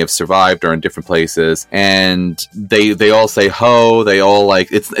that may have survived or in different places. And they all say ho. They all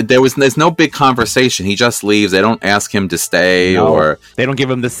there's no big conversation. He just leaves. They don't ask him to stay, or they don't give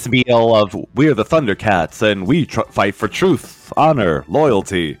him the spiel of, we're the ThunderCats and we fight for truth, honor,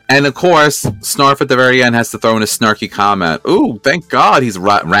 loyalty. And of course, Snarf at the very end has to throw in a snarky comment. Ooh, thank God he's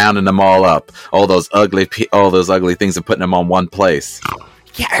rounding them all up. All those ugly things and putting them on one place.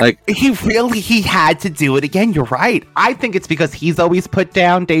 Yeah, he had to do it again. You're right. I think it's because he's always put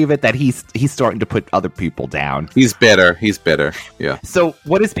down, David, that he's starting to put other people down. He's bitter. Yeah. So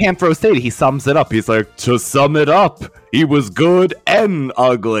what does Panthro say? He sums it up. He's like, to sum it up, he was good and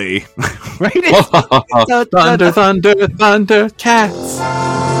ugly. Right? Thunder, cats.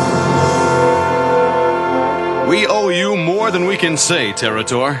 We owe you more than we can say,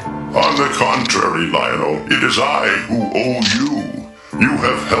 Territor. On the contrary, Lion-O, it is I who owe you. You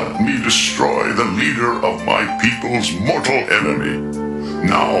have helped me destroy the leader of my people's mortal enemy.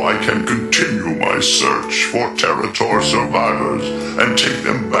 Now I can continue my search for Territor survivors and take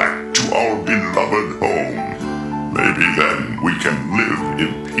them back to our beloved home. Maybe then we can live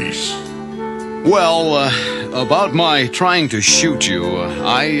in peace. Well, about my trying to shoot you,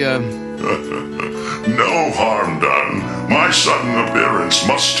 No harm done. My sudden appearance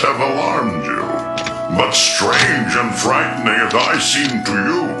must have alarmed you. But strange and frightening as I seem to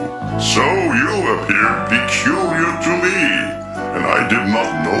you, so you appeared peculiar to me, and I did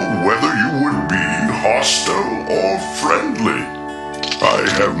not know whether you would be hostile or friendly. I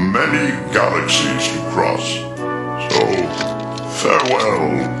have many galaxies to cross, so farewell,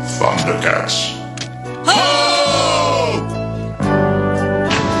 ThunderCats. Ho!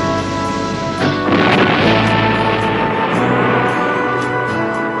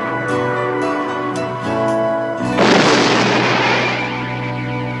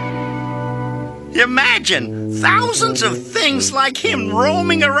 Imagine thousands of things like him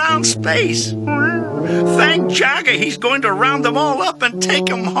roaming around space. Thank Jaga he's going to round them all up and take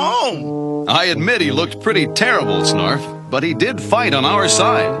them home. I admit he looked pretty terrible, Snarf, but he did fight on our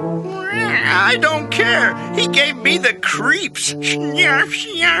side. I don't care. He gave me the creeps. Snarf,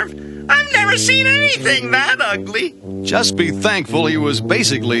 snarf. I've never seen anything that ugly. Just be thankful he was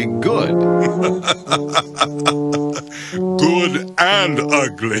basically good. Good and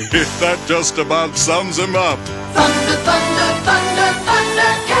ugly. That just about sums him up. Thunder, thunder, thunder,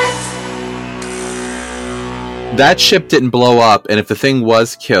 ThunderCats! That ship didn't blow up, and if the thing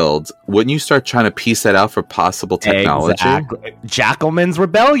was killed, wouldn't you start trying to piece that out for possible technology? Exactly. Jackalman's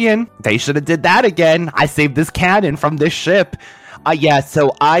Rebellion. They should have did that again. I saved this cannon from this ship.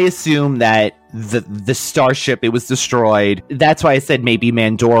 So I assume that the starship, it was destroyed. That's why I said maybe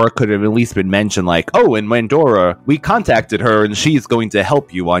Mandora could have at least been mentioned, like, oh, and Mandora, we contacted her and she's going to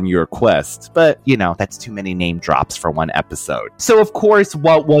help you on your quest. But, that's too many name drops for one episode. So, of course,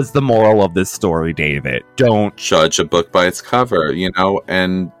 what was the moral of this story, David? Don't judge a book by its cover,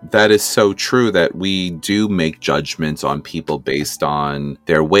 and that is so true that we do make judgments on people based on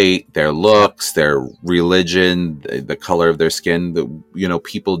their weight, their looks, their religion, the color of their skin.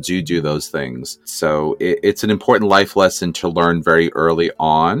 People do those things. So it's an important life lesson to learn very early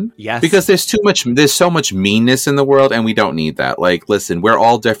on. Yes. Because there's so much meanness in the world, and we don't need that. Like, listen, we're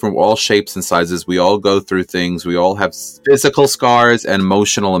all different. We're all shapes and sizes. We all go through things. We all have physical scars and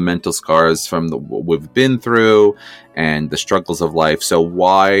emotional and mental scars from what we've been through and the struggles of life. So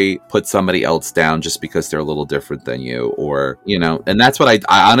why put somebody else down just because they're a little different than you? Or, and that's what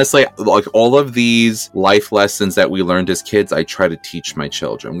I honestly, like, all of these life lessons that we learned as kids, I try to teach my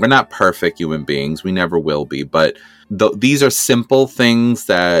children. We're not perfect human beings. We never will be. But these are simple things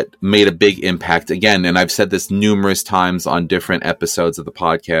that made a big impact. Again, and I've said this numerous times on different episodes of the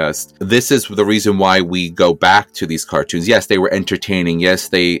podcast. This is the reason why we go back to these cartoons. Yes, they were entertaining. Yes,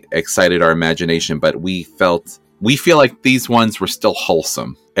 they excited our imagination, but we feel like these ones were still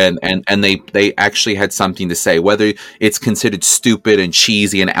wholesome. And they actually had something to say. Whether it's considered stupid and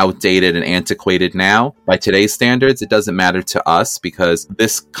cheesy and outdated and antiquated now by today's standards, it doesn't matter to us, because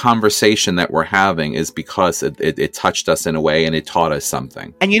this conversation that we're having is because it touched us in a way and it taught us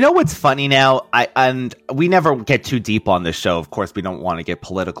something. And you know what's funny now? And we never get too deep on this show. Of course, we don't want to get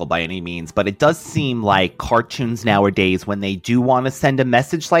political by any means, but it does seem like cartoons nowadays, when they do want to send a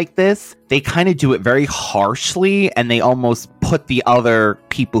message like this, they kind of do it very harshly, and they almost put the other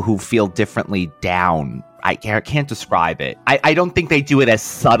people who feel differently down. I can't describe it. I don't think they do it as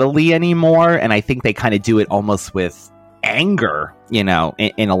subtly anymore, and I think they kind of do it almost with anger, in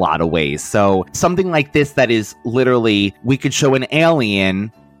a lot of ways. So something like this that is literally, we could show an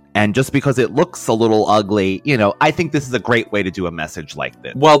alien, and just because it looks a little ugly, I think this is a great way to do a message like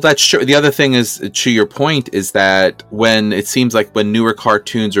this. Well, that's true. The other thing is, to your point, is that when it seems like when newer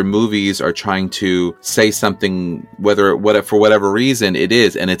cartoons or movies are trying to say something, for whatever reason it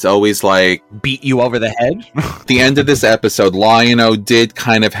is, and it's always like, beat you over the head. The end of this episode, Lion-O did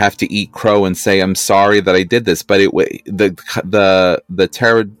kind of have to eat crow and say, "I'm sorry that I did this," but the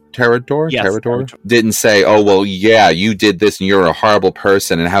Territor? Yes, Territor didn't say, "Oh, well, yeah, you did this and you're a horrible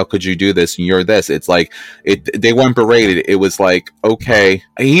person and how could you do this and you're this." It's like, they weren't berated. It was like, okay.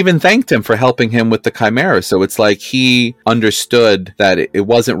 I even thanked him for helping him with the Chimera. So it's like he understood that it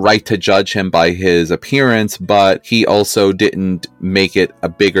wasn't right to judge him by his appearance, but he also didn't make it a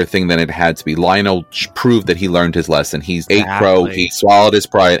bigger thing than it had to be. Lion-O proved that he learned his lesson. He ate crow, he swallowed his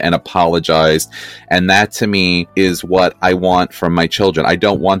pride and apologized. And that, to me, is what I want from my children. I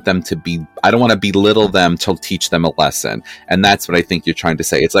don't want want to belittle them to teach them a lesson. And that's what I think you're trying to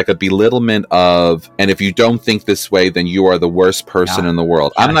say. It's like a belittlement of, and if you don't think this way, then you are the worst person in the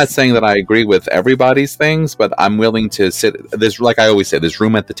world. Yes. I'm not saying that I agree with everybody's things, but I'm willing to like I always say, there's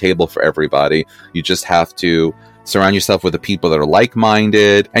room at the table for everybody. You just have to surround yourself with the people that are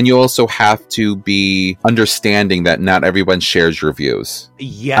like-minded, and you also have to be understanding that not everyone shares your views.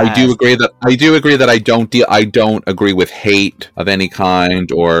 Yeah, I do agree that I don't agree with hate of any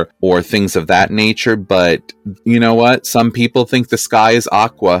kind or things of that nature. But you know what? Some people think the sky is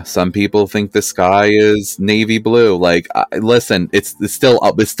aqua. Some people think the sky is navy blue. Like, listen, it's still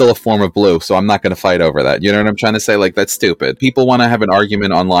a form of blue. So I'm not going to fight over that. You know what I'm trying to say? Like, that's stupid. People want to have an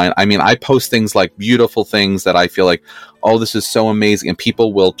argument online. I mean, I post things like beautiful things that I feel like, oh, this is so amazing, and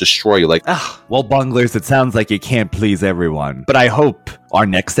people will destroy you. Like, well, bunglers, it sounds like you can't please everyone, but I hope our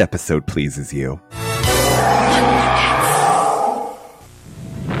next episode pleases you.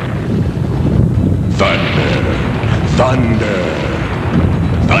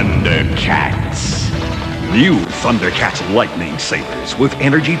 ThunderCats. New ThunderCats lightning sabers with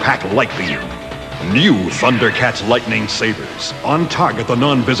energy-packed light beam. New ThunderCats lightning sabers. On target, the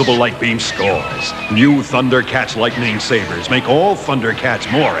non-visible light beam scores. New ThunderCats lightning sabers make all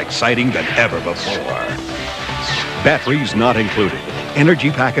ThunderCats more exciting than ever before. Batteries not included. Energy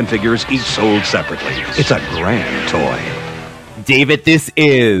pack and figures each sold separately. It's a grand toy. David, this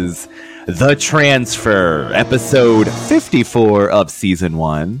is The Transfer, episode 54 of season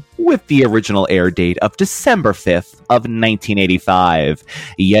 1, with the original air date of December 5th of 1985.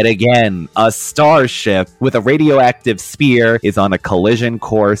 Yet again, a starship with a radioactive spear is on a collision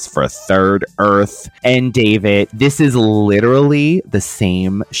course for Third Earth. And David, this is literally the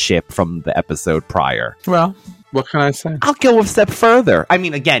same ship from the episode prior. Well, what can I say? I'll go a step further. I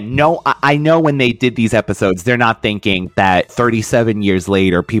mean, again, I know when they did these episodes, they're not thinking that 37 years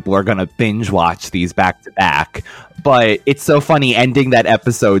later, people are going to binge watch these back to back. But it's so funny ending that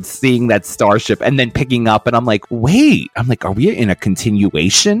episode, seeing that starship, and then picking up, and I'm like, wait. I'm like, are we in a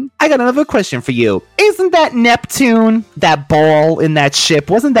continuation? I got another question for you. Isn't that Neptune, that ball in that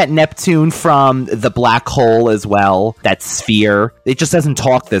ship, wasn't that Neptune from the black hole as well? That sphere? It just doesn't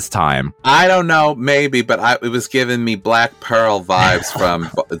talk this time. I don't know, maybe, but it was giving me Black Pearl vibes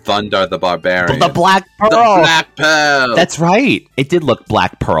from Thunder the Barbarian. The Black Pearl. The Black Pearl. That's right. It did look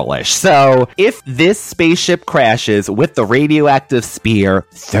Black Pearl-ish. So, if this spaceship crashes with the radioactive spear,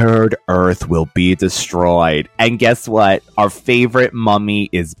 Third Earth will be destroyed. And guess what? Our favorite mummy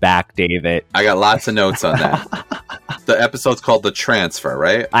is back, David. I got lots of notes on that. The episode's called The Transfer,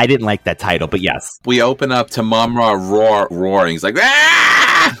 right? I didn't like that title, but yes. We open up to Mum-Ra roaring. He's like,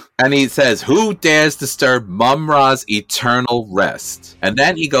 ah! And he says, who dares disturb Mum-Ra's eternal rest? And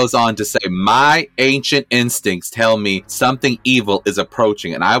then he goes on to say, my ancient instincts tell me something evil is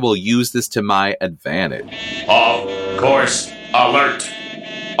approaching, and I will use this to my advantage. Of course, alert.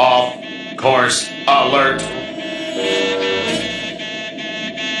 Of course, alert.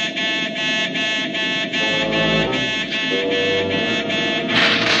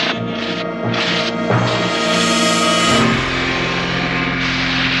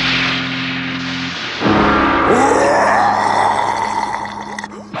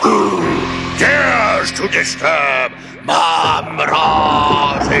 Dares to disturb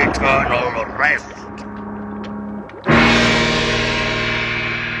Mum-Ra's eternal rest.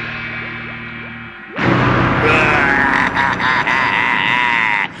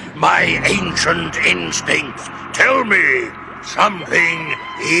 My ancient instincts tell me something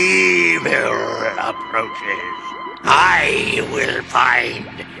evil approaches. I will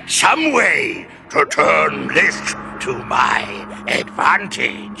find some way to turn this to my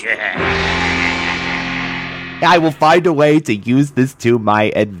advantage. I will find a way to use this to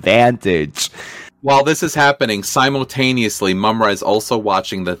my advantage. While this is happening, simultaneously, Mum-Ra is also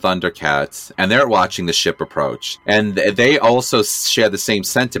watching the ThunderCats, and they're watching the ship approach. And they also share the same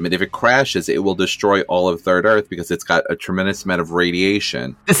sentiment. If it crashes, it will destroy all of Third Earth because it's got a tremendous amount of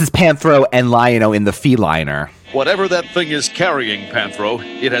radiation. This is Panthro and Lion-O in the Feliner. Whatever that thing is carrying, Panthro,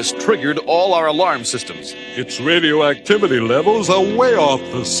 it has triggered all our alarm systems. Its radioactivity levels are way off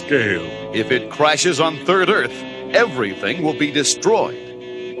the scale. If it crashes on Third Earth, everything will be destroyed.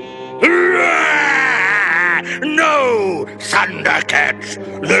 No, ThunderCats!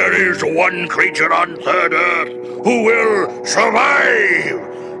 There is one creature on Third Earth who will survive!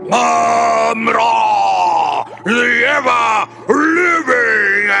 Mum-Ra, the ever-living!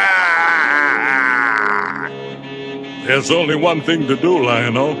 There's only one thing to do,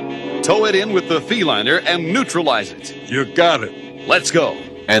 Lion-O. Tow it in with the Feliner and neutralize it. You got it. Let's go.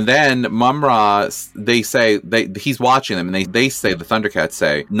 And then Mum-Ra, they say, he's watching them, and they say, the Thundercats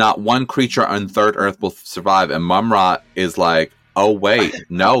say, not one creature on Third Earth will survive. And Mum-Ra is like, oh, wait,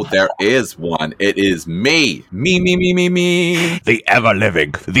 no, there is one. It is me. Me. The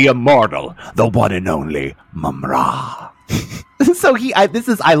ever-living, the immortal, the one and only Mum-Ra. So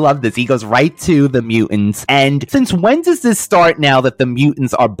I love this. He goes right to the mutants. And since when does this start now that the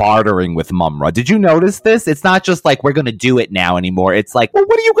mutants are bartering with Mum-Ra? Did you notice this? It's not just like, we're going to do it now anymore. It's like, well,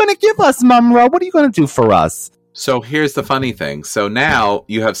 what are you going to give us, Mum-Ra? What are you going to do for us? So here's the funny thing. So now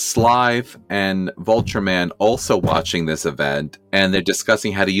you have Slive and Vulture-Man also watching this event, and they're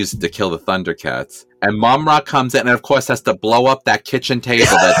discussing how to use it to kill the Thundercats. And Mum-Ra comes in and, of course, has to blow up that kitchen table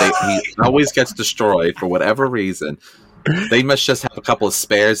that he always gets destroyed for whatever reason. They must just have a couple of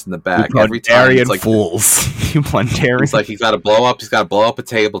spares in the back every time. It's like fools. You Plundarian. It's like he's got to blow up a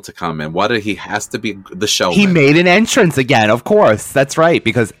table to come in. He has to be the showman. He made an entrance again, of course. That's right,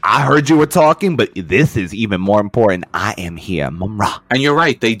 because I heard you were talking, but this is even more important. I am here, Mum-Ra. And you're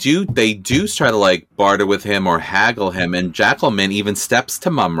right. They do try to like barter with him or haggle him, and Jackalman even steps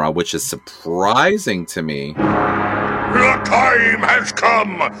to Mum-Ra, which is surprising to me. The time has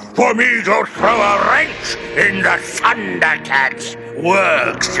come for me to throw a wrench in the ThunderCats'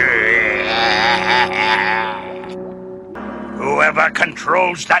 works. Whoever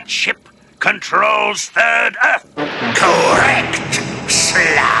controls that ship controls Third Earth. Correct,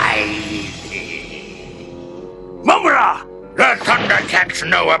 Slide. Mum-Ra, the ThunderCats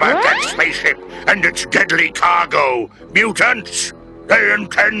know about that spaceship and its deadly cargo. Mutants, they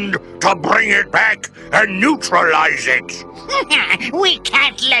intend to bring it back and neutralize it. We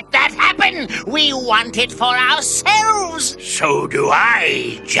can't let that happen. We want it for ourselves. So do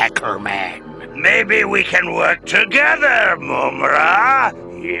I, Jackalman. Maybe we can work together, Mum-Ra.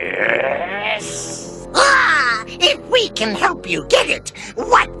 Yes? If we can help you get it,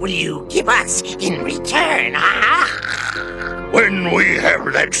 what will you give us in return, When we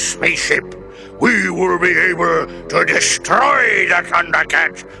have that spaceship, we will be able to destroy the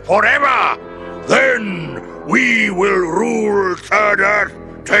ThunderCats forever. Then we will rule Third Earth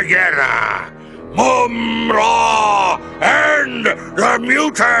together. Mum-Ra and the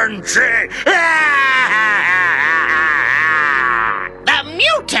mutants. The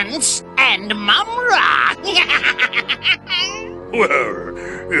mutants and Mum-Ra.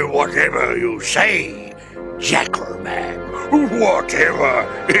 Well, whatever you say, Jackalman. Whatever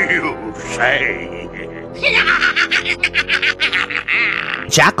you say.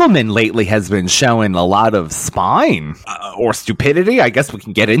 Jackalman lately has been showing a lot of spine or stupidity. I guess we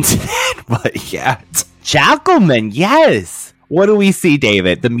can get into that, but yeah. Jackalman, yes. What do we see,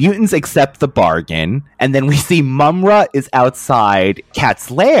 David? The mutants accept the bargain, and then we see Mum-Ra is outside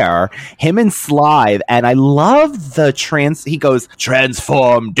Cat's lair, him and Slive, and I love the he goes,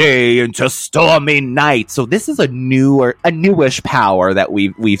 transform day into stormy night. So this is a newish power that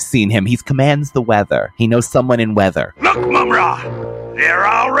we've seen him. He commands the weather. He knows someone in weather. Look, Mum-Ra! They're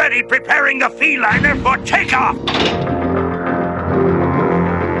already preparing the feeliner for takeoff!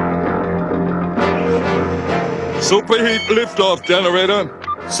 Superheat liftoff generator.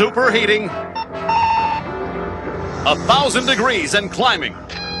 Superheating. 1,000 degrees and climbing.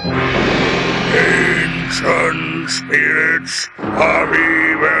 Ancient spirits of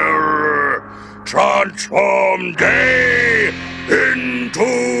evil, transform day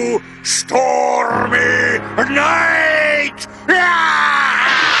into stormy night!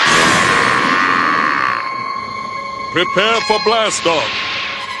 Prepare for blast off.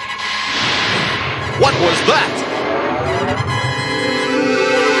 What was that?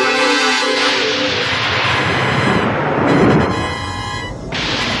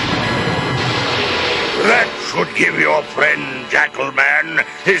 That should give your friend Jackalman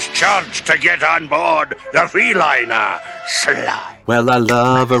his chance to get on board the feliner. Slide. Well, I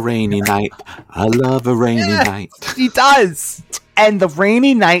love a rainy night. I love a rainy night. He does. And the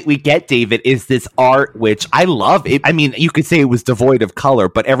rainy night we get, David, is this art, which I love. I mean, you could say it was devoid of color,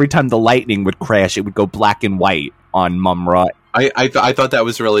 but every time the lightning would crash, it would go black and white on Mum-Ra. I thought that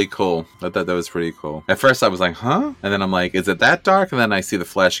was really cool. I thought that was pretty cool. At first I was like, huh? And then I'm like, is it that dark? And then I see the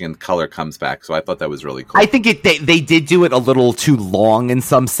flashing and the color comes back. So I thought that was really cool. I think they did do it a little too long in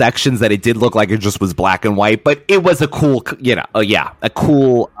some sections that it did look like it just was black and white. But it was a cool, a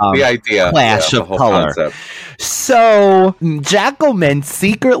cool the idea, clash of color. Concept. So Jackalman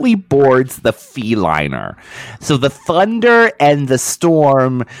secretly boards the feliner. So the thunder and the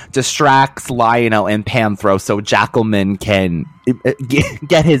storm distracts Lion-O and Panthro so Jackalman can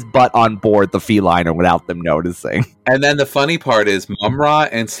get his butt on board the feliner without them noticing. And then the funny part is Mumra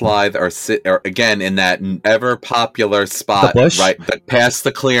and Slythe are again in that ever popular spot, right past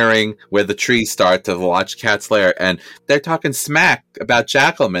the clearing where the trees start to watch Cat's Lair, and they're talking smack about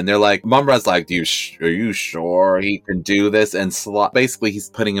Jackalman. They're like, Mumra's like, are you sure he can do this? And basically he's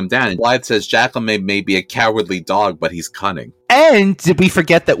putting him down. And Slythe says Jackalman may be a cowardly dog, but he's cunning. And did we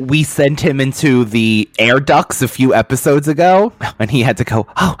forget that we sent him into the air ducts a few episodes ago? And he had to go,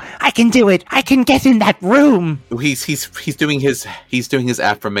 oh, I can do it. I can get in that room. He's doing his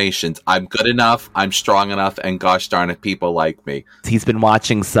affirmations. I'm good enough. I'm strong enough. And gosh darn it, people like me. He's been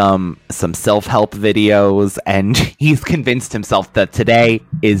watching some self-help videos, and he's convinced himself that today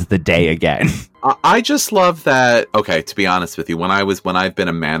is the day again. I just love that. Okay, to be honest with you, when I've been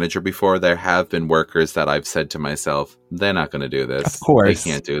a manager before, there have been workers that I've said to myself, they're not going to do this. Of course.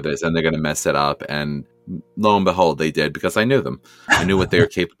 They can't do this, and they're going to mess it up. And lo and behold, they did, because I knew them. I knew what they were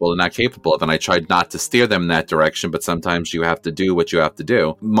capable and not capable of, and I tried not to steer them in that direction, but sometimes you have to do what you have to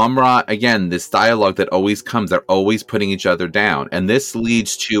do. Mumra, again, this dialogue that always comes, they're always putting each other down. And this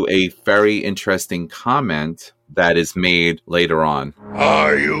leads to a very interesting comment that is made later on.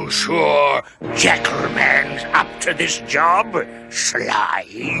 Are you sure Jackalman's up to this job,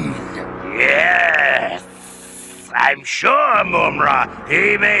 Slythe? Yes. I'm sure, Mumra,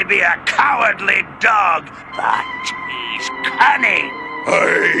 he may be a cowardly dog, but he's cunning.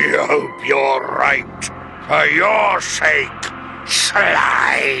 I hope you're right. For your sake,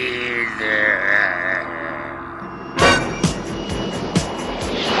 Slythe.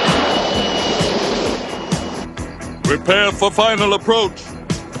 Prepare for final approach.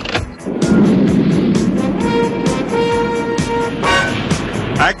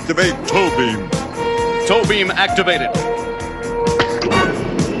 Activate tow beam. Tow beam activated.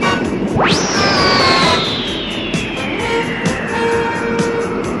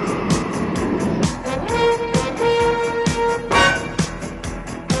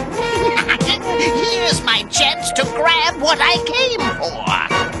 Here's my chance to grab what I came for.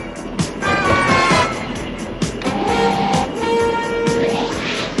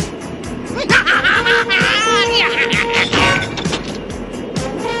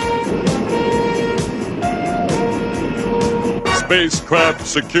 Spacecraft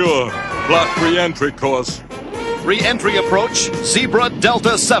secure. Block re-entry course. Re-entry approach, Zebra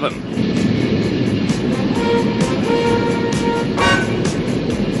Delta 7.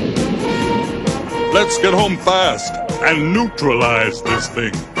 Let's get home fast and neutralize this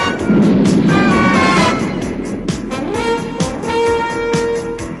thing.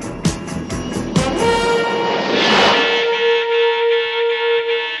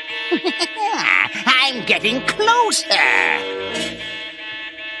 I'm getting closer.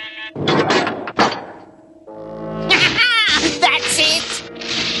 That's it.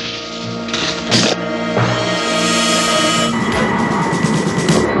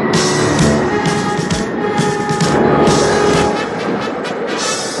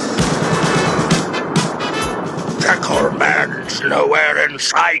 Jackalman's nowhere in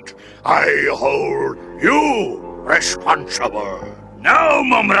sight. I hold you responsible. No,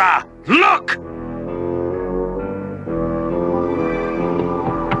 Mumra, look!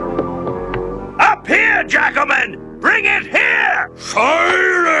 Up here, Jackalman! Bring it here!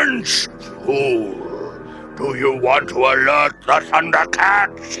 Silence, fool! Do you want to alert the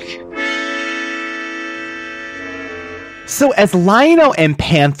ThunderCats? So as Lion-O and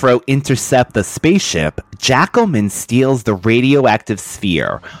Panthro intercept the spaceship, Jackalman steals the radioactive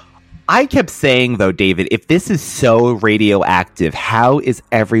sphere. I kept saying, though, David, if this is so radioactive, how is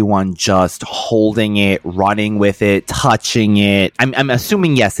everyone just holding it, running with it, touching it? I'm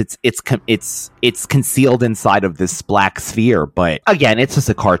assuming, yes, it's concealed inside of this black sphere, but again, it's just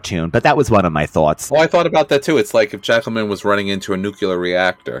a cartoon. But that was one of my thoughts. Well, I thought about that too. It's like if Jackalman was running into a nuclear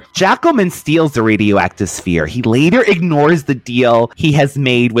reactor. Jackalman steals the radioactive sphere. He later ignores the deal he has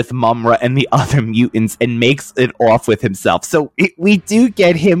made with Mumra and the other mutants and makes it off with himself. So we do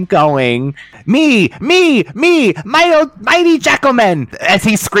get him going. Me, mighty Jackalman, as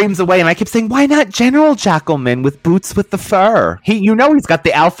he screams away, and I keep saying, why not General Jackalman with boots with the fur? He's got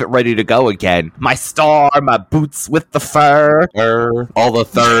the outfit ready to go again. My star, my boots with the fur. All the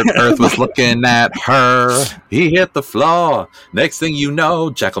third Earth was looking at her. He hit the floor. Next thing you know,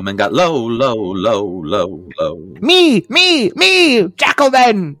 Jackalman got low. Me,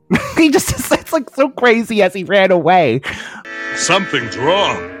 Jackalman. It's like so crazy as he ran away. Something's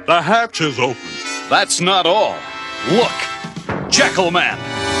wrong. The hatch is open. That's not all. Look, Jackalman.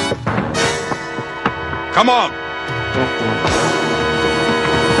 Come on.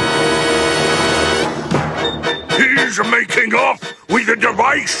 He's He's making off with the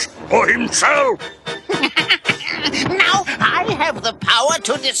device for himself. Now I have the power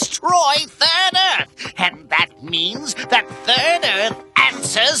to destroy Third Earth, and that means that Third Earth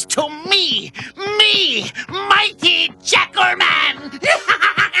answers to me, Mighty Jackalman!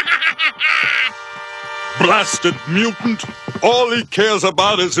 Blasted mutant! All he cares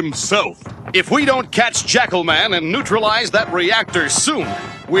about is himself. If we don't catch Jackalman and neutralize that reactor soon,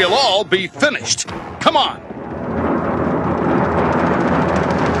 we'll all be finished. Come on.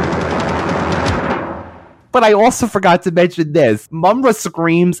 But I also forgot to mention this. Mumra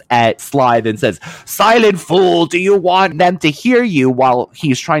screams at Slide and says, "Silent fool, do you want them to hear you?" while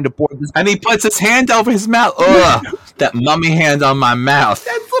he's trying to board this. And he puts his hand over his mouth. Ugh, that mummy hand on my mouth.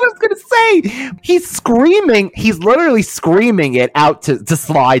 That's what I was going to say. He's screaming. He's literally screaming it out to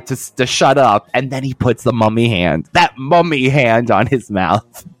Slide to shut up. And then he puts the mummy hand on his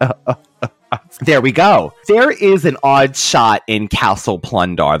mouth. There we go. There is an odd shot in Castle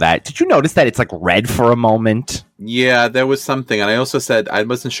Plundar that, did you notice that it's like red for a moment? Yeah, there was something. And I also said, I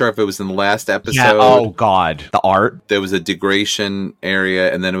wasn't sure if it was in the last episode. Yeah, oh God, the art. There was a degradation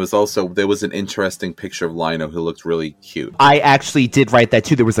area, and then there was an interesting picture of Lino who looked really cute. I actually did write that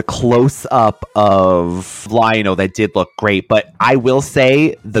too. There was a close-up of Lino that did look great, but I will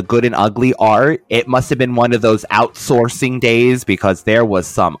say the good and ugly art, it must have been one of those outsourcing days because there was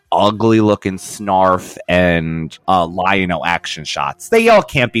some ugly-looking Snarf and Lino action shots. They all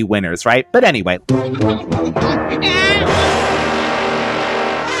can't be winners, right? But anyway. There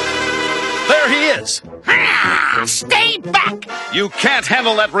he is! Stay back! You can't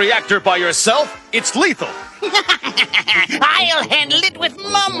handle that reactor by yourself. It's lethal. I'll handle it with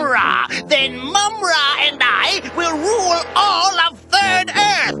Mumra. Then Mumra and I will rule all of Third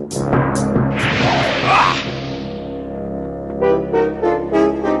Earth.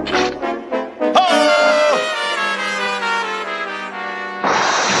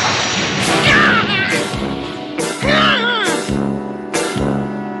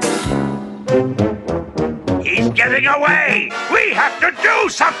 He's getting away! We have to do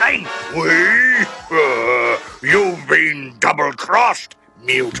something! You've been double-crossed,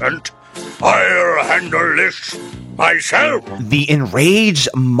 mutant. I'll handle this myself. The enraged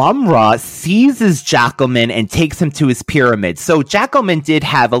Mumra seizes Jackalman and takes him to his pyramid. So Jackalman did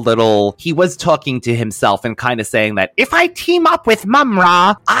have he was talking to himself and kind of saying that if I team up with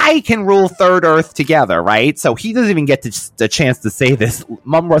Mumra, I can rule Third Earth together, right? So he doesn't even get the chance to say this.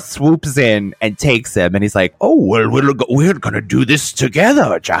 Mumra swoops in and takes him, and he's like, "Oh, well, we're gonna do this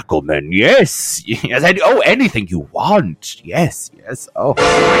together, Jackalman. Yes. Anything you want. Yes. Oh."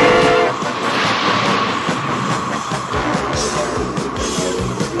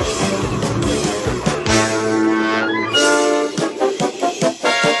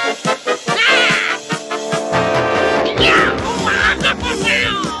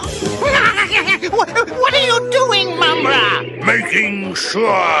 What are you doing, Mumra? Making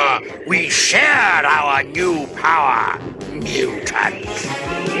sure we share our new power, mutant.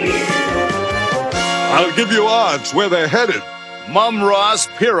 I'll give you odds where they're headed. Mumra's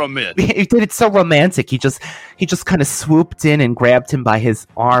pyramid. He did it so romantic. He just kind of swooped in and grabbed him by his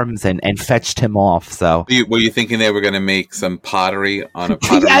arms and fetched him off. So were you thinking they were going to make some pottery on a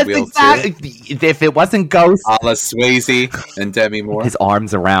pottery wheel exactly. Too? If it wasn't Ghost, a la Swayze and Demi Moore, his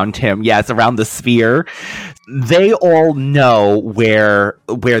arms around him. Yes, around the sphere. They all know where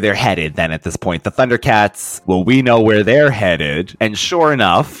they're headed. Then at this point, the ThunderCats. Well, we know where they're headed, and sure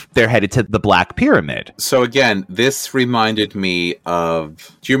enough, they're headed to the Black Pyramid. So again, this reminded me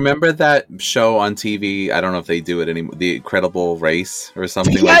of. Do you remember that show on TV? I don't know if they do it anymore. The Incredible Race or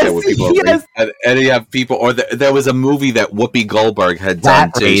something like that, where people and you have people. Or there was a movie that Whoopi Goldberg had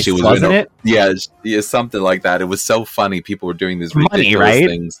done too. She was wasn't it? Yeah, something like that. It was so funny. People were doing these ridiculous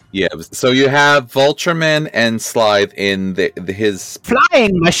things. Yeah. So you have Vultureman and Slide in his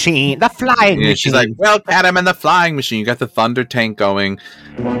flying machine. The flying machine. She's like, "Well, pat him in the flying machine." You got the Thunder Tank going.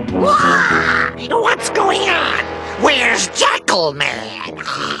 What's going on? Where's Jackalman?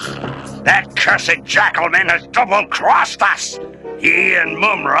 That cursed Jackalman has double-crossed us. He and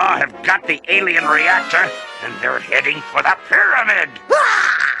Mumra have got the alien reactor, and they're heading for the pyramid.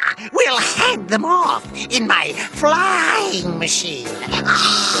 We'll head them off in my flying machine.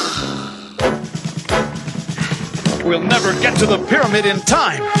 We'll never get to the pyramid in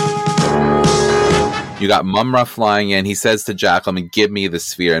time. You got Mumra flying in. He says to Jackalman, "Give me the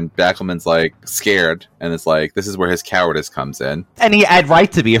sphere." And Jackalman's like scared, and it's like this is where his cowardice comes in. And he had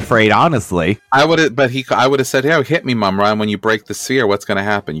right to be afraid, honestly. I would have said, "Yeah, hit me, Mumra." And when you break the sphere, what's going to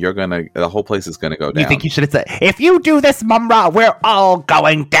happen? The whole place is going to go down. You think you should have said, "If you do this, Mumra, we're all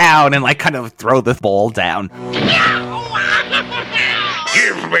going down," and like kind of throw the ball down.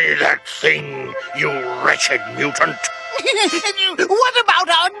 me that thing, you wretched mutant. What about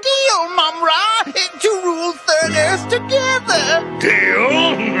our deal, Mumra? To rule Third Earth together.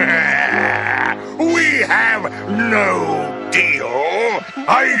 Deal? We have no deal.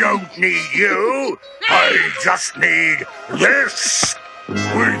 I don't need you. I just need this.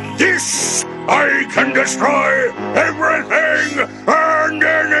 With this, I can destroy everything and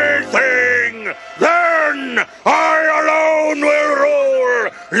anything. Then I alone will rule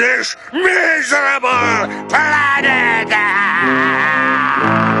this miserable planet.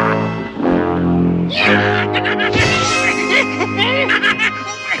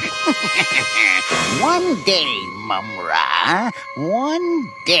 One day, Mumra. One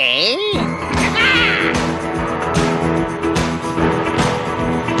day.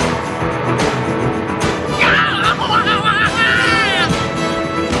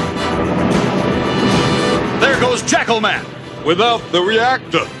 There goes Jackal Man. Without the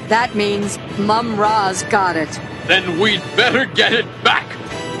reactor. That means Mum Ra's got it. Then we'd better get it back.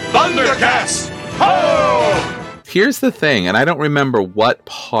 ThunderCats! Ho! Here's the thing, and I don't remember what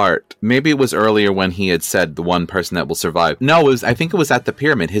part. Maybe it was earlier when he had said the one person that will survive. No, I think it was at the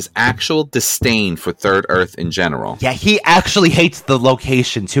pyramid. His actual disdain for Third Earth in general. Yeah, he actually hates the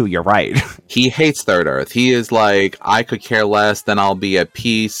location too, you're right. He hates Third Earth. He is like, I could care less, then I'll be at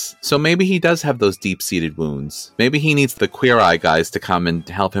peace. So maybe he does have those deep-seated wounds. Maybe he needs the Queer Eye guys to come and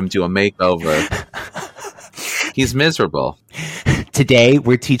help him do a makeover. He's miserable. Today,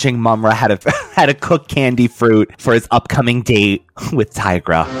 we're teaching Mumra how to cook candy fruit for his upcoming date with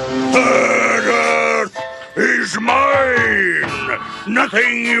Tigra. Third Earth is mine.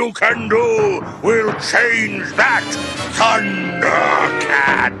 Nothing you can do will change that,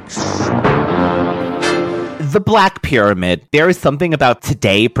 ThunderCats. The Black Pyramid. There is something about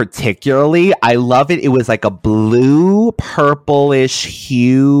today particularly. I love it. It was like a blue, purplish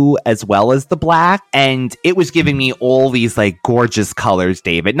hue as well as the black. And it was giving me all these like gorgeous colors,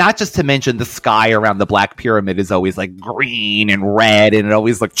 David. Not just to mention the sky around the Black Pyramid is always like green and red and it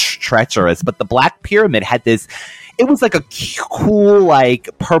always looked treacherous. But the Black Pyramid had this... It was like a cool, like,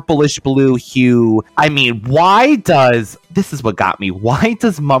 purplish blue hue. I mean, this is what got me. Why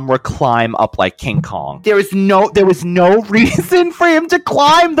does Mumra climb up like King Kong? There was no reason for him to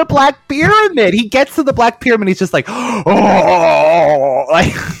climb the Black Pyramid. He gets to the Black Pyramid, he's just like, oh,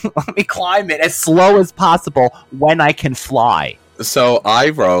 like, let me climb it as slow as possible when I can fly. So I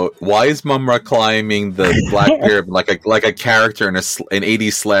wrote, why is Mumra climbing the Black Pyramid like a character in an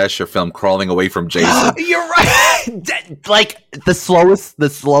 80s slasher film crawling away from Jason? You're right. Like the slowest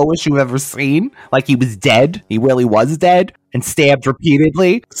you've ever seen. Like he was dead. He really was dead and stabbed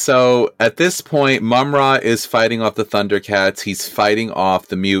repeatedly. So at this point, Mumra is fighting off the ThunderCats. He's fighting off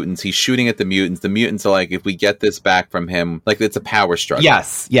the mutants. He's shooting at the mutants. The mutants are like, if we get this back from him, like it's a power struggle.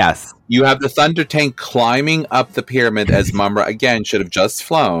 Yes. You have the Thunder Tank climbing up the pyramid as Mumra, again, should have just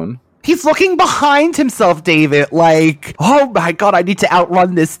flown. He's looking behind himself, David, like, oh my god, I need to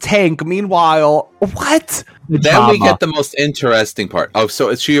outrun this tank. Meanwhile, what? Then we get the most interesting part. Oh,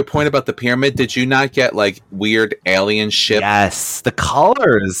 so to your point about the pyramid, did you not get like weird alien ship? Yes, the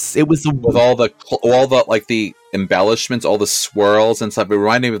colors. It was with all the like the embellishments, all the swirls and stuff. It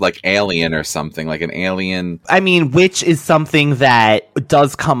reminded me of like Alien or something, like an alien. I mean, which is something that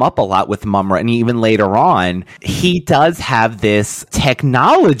does come up a lot with Mumra, and even later on, he does have this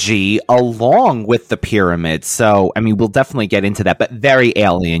technology along with the pyramid. So, I mean, we'll definitely get into that, but very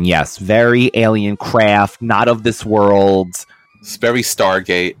alien, yes. Very alien craft, not of this world. It's very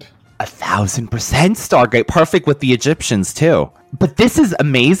Stargate. 1000% Stargate. Perfect with the Egyptians, too. But this is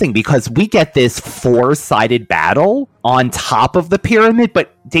amazing because we get this four-sided battle on top of the pyramid,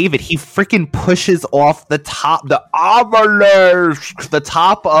 but David, he freaking pushes off the top, the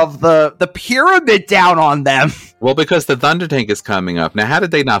top of the pyramid down on them. Well, because the Thunder Tank is coming up. Now, how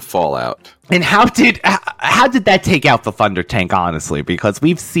did they not fall out? And how did that take out the Thunder Tank, honestly? Because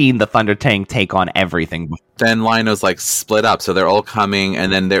we've seen the Thunder Tank take on everything. Then Lino's like split up, so they're all coming,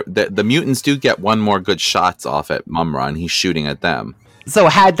 and then the mutants do get one more good shots off at Mumra, and he's shooting at them. So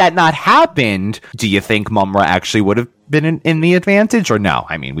had that not happened, do you think Mumra actually would have been in the advantage, or no?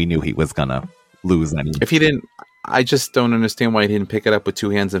 I mean, we knew he was gonna lose anyway. If he didn't, I just don't understand why he didn't pick it up with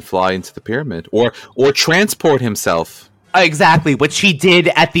two hands and fly into the pyramid, or transport himself. Exactly, which he did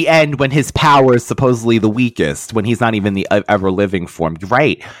at the end when his power is supposedly the weakest, when he's not even the ever-living form.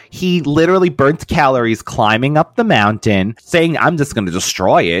 Right. He literally burnt calories climbing up the mountain, saying, I'm just going to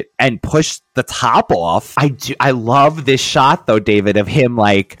destroy it, and push the top off. I love this shot, though, David, of him,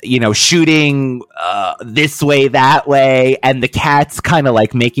 like, you know, shooting this way, that way, and the cats kind of,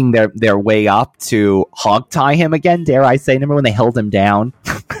 like, making their way up to hog tie him again, dare I say. Remember when they held him down?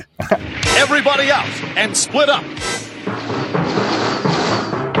 and split up.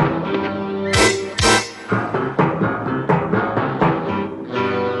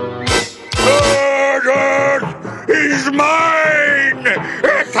 He's mine!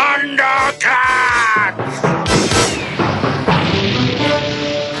 ThunderCats!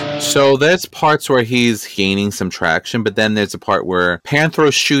 So there's parts where he's gaining some traction, but then there's a part where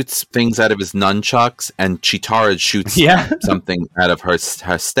Panthro shoots things out of his nunchucks and Chitara shoots something out of her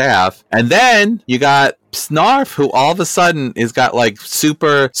staff. And then you got Snarf, who all of a sudden is got like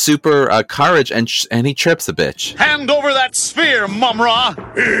super courage, and he trips a bitch. Hand over that sphere, Mumra!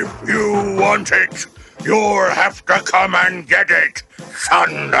 If you want it, you'll have to come and get it,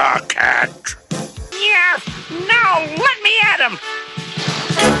 ThunderCat. Yes! Now let me at him!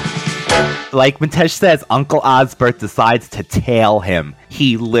 Like Mitesh says, Uncle Osbert decides to tail him.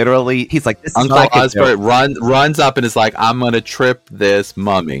 He's like, this Uncle Osbert runs up and is like, I'm going to trip this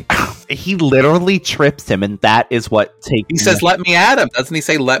mummy. He literally trips him, and that is what takes... He says, let me at him. Doesn't he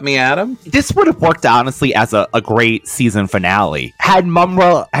say, let me at him? This would have worked, honestly, as a great season finale. Had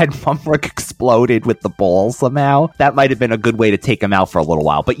Mumra exploded with the ball somehow, that might have been a good way to take him out for a little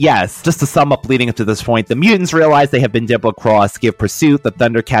while. But yes, just to sum up leading up to this point, the mutants realize they have been double-crossed, give pursuit. The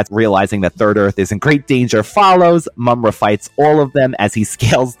ThunderCats, realizing that Third Earth is in great danger, follows. Mumra fights all of them as he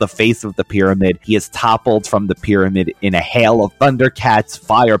scales the face of the pyramid. He is toppled from the pyramid in a hail of ThunderCats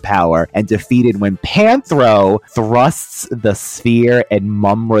firepower and defeated when Panthro thrusts the sphere in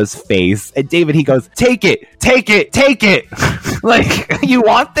Mumra's face. And David, he goes, take it! Like, you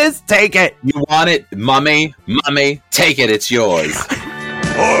want this? Take it! You want it, mummy, take it, it's yours.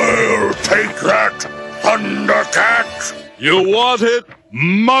 I'll take that, ThunderCat! You want it,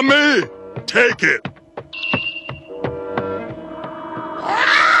 mummy? Take it.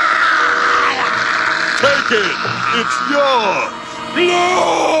 Take it! It's yours!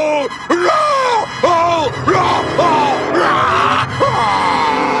 No! No! Oh! No!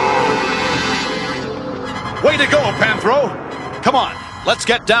 Oh! Way to go, Panthro! Come on, let's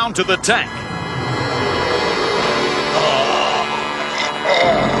get down to the tank.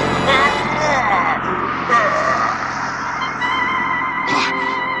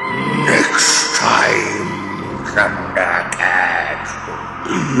 Next time, ThunderCat.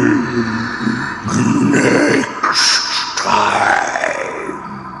 Next time.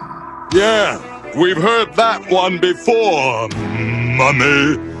 Yeah, we've heard that one before,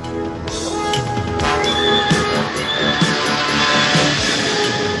 mummy.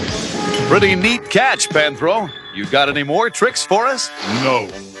 Pretty neat catch, Panthro. You got any more tricks for us? No,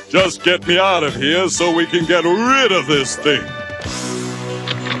 just get me out of here so we can get rid of this thing.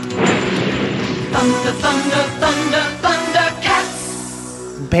 Thunder, thunder, thunder, ThunderCats!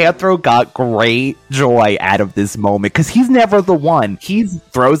 Panthro got great joy out of this moment because he's never the one. He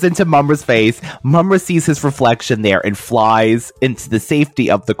throws into Mumra's face. Mumra sees his reflection there and flies into the safety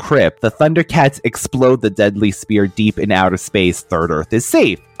of the crypt. The ThunderCats explode the deadly spear deep in outer space. Third Earth is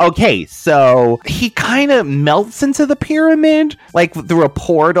safe. Okay, so he kind of melts into the pyramid, like through a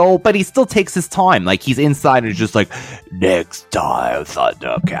portal, but he still takes his time. Like, he's inside and just like, next time,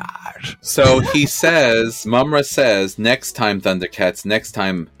 ThunderCat. So he says, Mumra says, next time, ThunderCats, next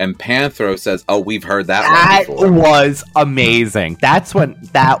time, and Panthro says, oh, we've heard that one before. That was amazing. That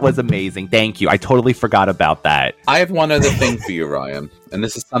was amazing. Thank you. I totally forgot about that. I have one other thing for you, Ryan. And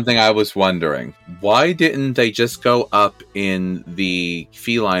this is something I was wondering. Why didn't they just go up in the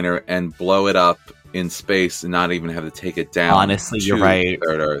feliner and blow it up in space and not even have to take it down? Honestly, you're right.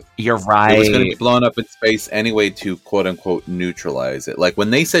 Third Earth. You're right. It was going to be blown up in space anyway to quote unquote neutralize it. Like when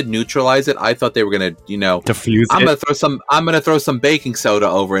they said neutralize it, I thought they were going to, diffuse I'm going to throw some baking soda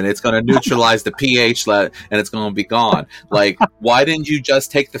over and it's going to neutralize the pH and it's going to be gone. Like, why didn't you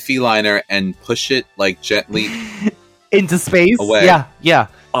just take the feliner and push it like gently into space? Away. Yeah.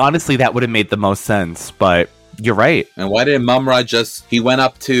 Honestly, that would have made the most sense, but you're right. And why didn't Mumra he went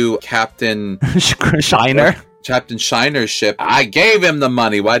up to Captain Shiner? Captain Shiner's ship. I gave him the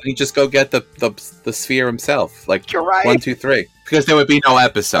money. Why didn't he just go get the sphere himself? Like, you're right. 1, 2, 3. Because there would be no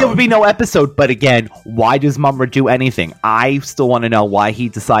episode. There would be no episode, but again, why does Mumra do anything? I still want to know why he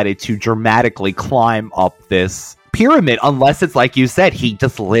decided to dramatically climb up this pyramid, unless it's like you said, he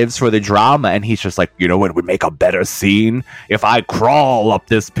just lives for the drama and he's just like, it would make a better scene if I crawl up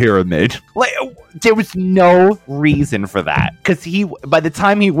this pyramid. Like, there was no reason for that, because by the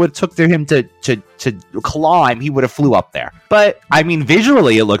time he would took to him to climb, he would have flew up there. But I mean,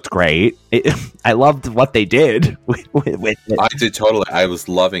 visually it looked great. I loved what they did with it. I did totally. I was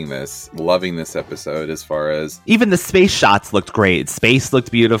loving this episode. As far as even the space shots looked great. Space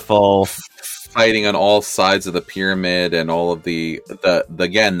looked beautiful. fighting on all sides of the pyramid and all of the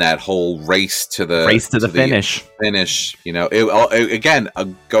again, that whole race to the finish.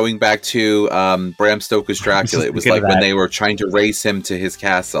 Going back to Bram Stoker's Dracula, it was like when they were trying to race him to his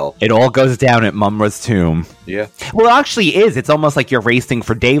castle. It all goes down at Mumra's tomb. Yeah. Well, it actually is. It's almost like you're racing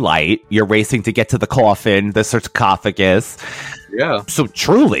for daylight. You're racing to get to the coffin, the sarcophagus. Yeah. So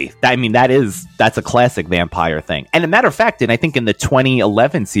truly, that's a classic vampire thing. And a matter of fact, and I think in the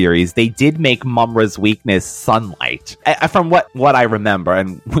 2011 series, they did make Mumra's weakness sunlight. From what I remember,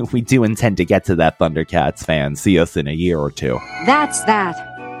 and we do intend to get to that, ThunderCats fans. See us in a year or two. That's that.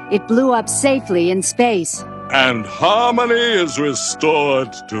 It blew up safely in space. And harmony is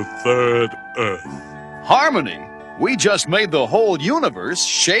restored to Third Earth. Harmony? We just made the whole universe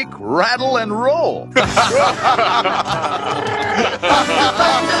shake, rattle, and roll.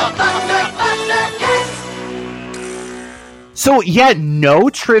 So, yeah, no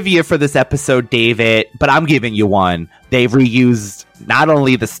trivia for this episode, David, but I'm giving you one. They've reused not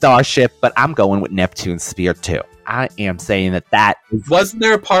only the starship, but I'm going with Neptune's spear, too. I am saying that Wasn't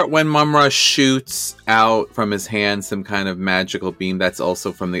there a part when Mumra shoots out from his hand some kind of magical beam that's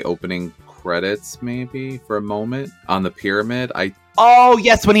also from the opening credits, maybe, for a moment on the pyramid? Oh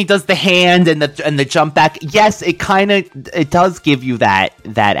yes, when he does the hand and the jump back. Yes, it does give you that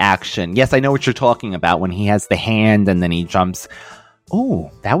action. Yes, I know what you're talking about when he has the hand and then he jumps.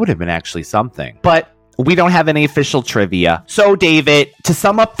 Oh, that would have been actually something. But we don't have any official trivia. So David, to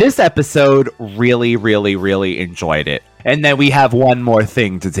sum up this episode, really, really, really enjoyed it. And then we have one more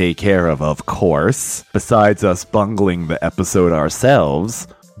thing to take care of course. Besides us bungling the episode ourselves,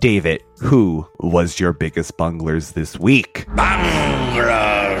 David, who was your biggest bunglers this week?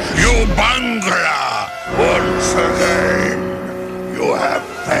 Bunglers! You bungler! Once again, you have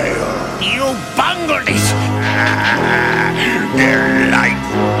failed. You bungled it!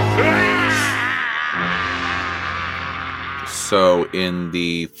 So in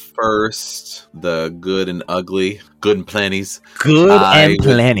the first, the good and ugly, good and plenties. Good and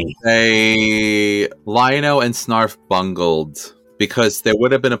plenty. Lion-O and Snarf bungled. Because there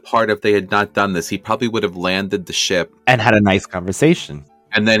would have been a part if they had not done this. He probably would have landed the ship. And had a nice conversation.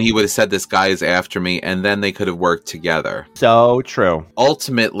 And then he would have said, this guy is after me. And then they could have worked together. So true.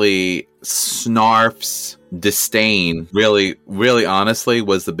 Ultimately, Snarf's disdain really, really honestly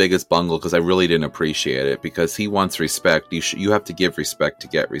was the biggest bungle because I really didn't appreciate it because he wants respect. You have to give respect to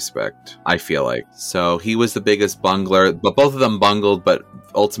get respect, I feel like. So he was the biggest bungler, but both of them bungled, but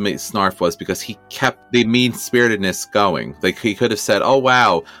ultimately Snarf was because he kept the mean-spiritedness going. Like he could have said, oh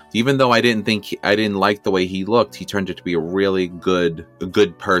wow, even though I didn't like the way he looked, he turned out to be a really good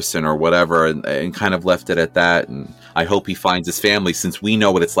person or whatever and kind of left it at that. And I hope he finds his family since we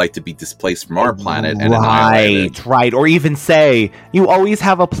know what it's like to be displaced from our planet and annihilated. Right. Or even say, you always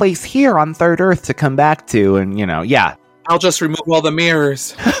have a place here on Third Earth to come back to. And, yeah. I'll just remove all the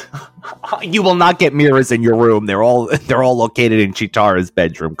mirrors. You will not get mirrors in your room. They're all located in Chitara's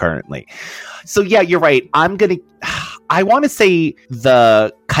bedroom currently. So, yeah, you're right. I want to say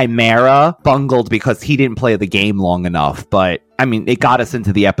the Chimera bungled because he didn't play the game long enough, but I mean, it got us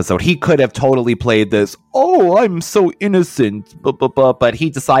into the episode. He could have totally played this, oh, I'm so innocent, but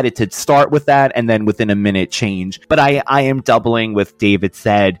he decided to start with that and then within a minute change. But I am doubling with David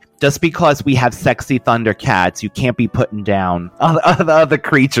said, just because we have sexy ThunderCats, you can't be putting down other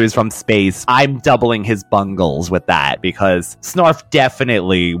creatures from space. I'm doubling his bungles with that because Snarf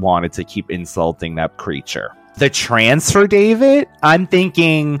definitely wanted to keep insulting that creature. The transfer, David, I'm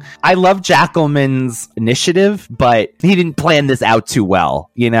thinking, I love Jackalman's initiative, but he didn't plan this out too well,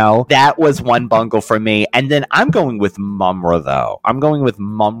 That was one bungle for me. And then I'm going with Mumra, though. I'm going with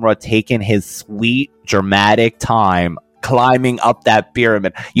Mumra taking his sweet, dramatic time climbing up that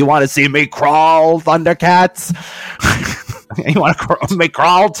pyramid. You want to see me crawl, ThunderCats? You want to me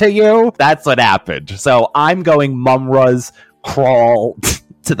crawl to you? That's what happened. So I'm going Mumra's crawl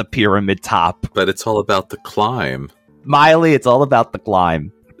to the pyramid top. But it's all about the climb. Miley, it's all about the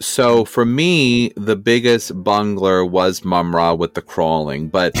climb. So for me, the biggest bungler was Mumra with the crawling.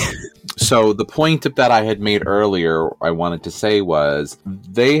 But so the point that I had made earlier, I wanted to say was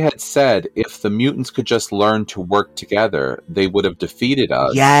they had said if the mutants could just learn to work together, they would have defeated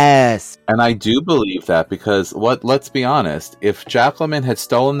us. Yes. And I do believe that because let's be honest, if Jackalman had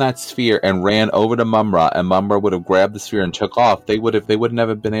stolen that sphere and ran over to Mumra and Mumra would have grabbed the sphere and took off, they would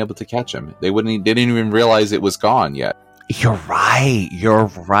never been able to catch him. They didn't even realize it was gone yet. You're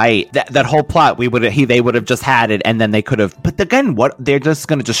right. That whole plot, they would have just had it, and then they could have. But again, what? They're just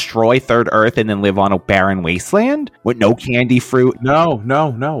going to destroy Third Earth and then live on a barren wasteland with no candy fruit? No.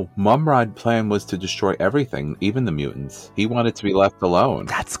 Mumrod's plan was to destroy everything, even the mutants. He wanted to be left alone.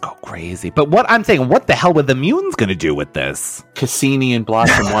 That's crazy. But what I'm saying, what the hell were the mutants going to do with this? Cassini and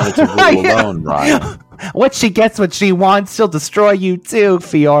Blossom wanted to rule alone, Ryan. What she gets what she wants, she'll destroy you too,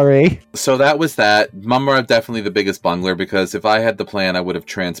 Fiore. So that was that. Mumra definitely the biggest bungler, because if I had the plan, I would have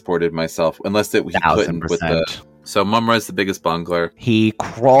transported myself, unless he couldn't with the... So Mumra's the biggest bungler. He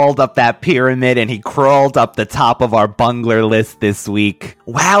crawled up that pyramid, and he crawled up the top of our bungler list this week.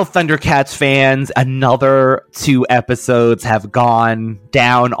 Wow, ThunderCats fans, another 2 episodes have gone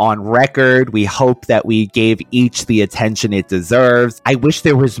down on record. We hope that we gave each the attention it deserves. I wish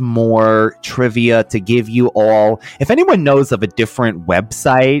there was more trivia to give you all. If anyone knows of a different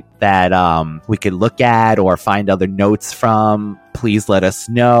website that we could look at or find other notes from, please let us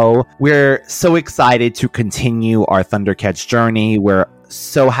know. We're so excited to continue our ThunderCats journey. We're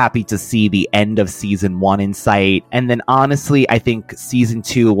so happy to see the end of season 1 in sight. And then honestly, I think season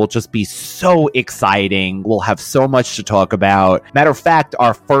 2 will just be so exciting. We'll have so much to talk about. Matter of fact,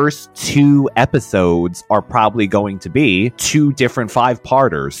 our first 2 episodes are probably going to be 2 different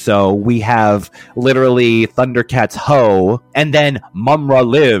 5-parters. So we have literally ThunderCats Ho, and then Mumra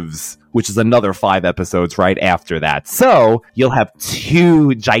Lives, which is another 5 episodes right after that. So you'll have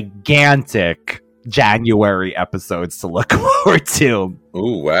 2 gigantic January episodes to look forward to.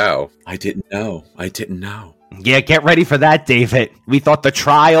 Oh, wow. I didn't know. Yeah, get ready for that, David. We thought the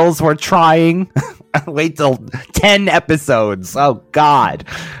trials were trying. Wait till 10 episodes. Oh, God.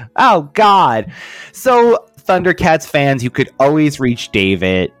 So, ThunderCats fans, you could always reach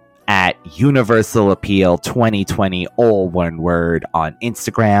David at Universal Appeal 2020, all one word, on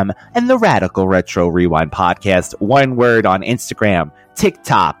Instagram, and the Radical Retro Rewind Podcast, one word, on Instagram,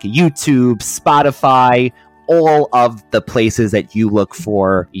 TikTok, YouTube, Spotify, all of the places that you look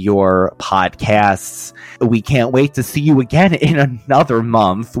for your podcasts. We can't wait to see you again in another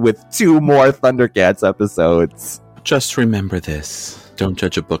month with 2 more ThunderCats episodes. Just remember this. Don't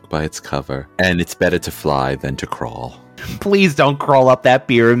judge a book by its cover. And it's better to fly than to crawl. Please don't crawl up that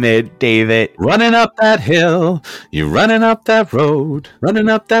pyramid, David. Running up that hill, you're running up that road, running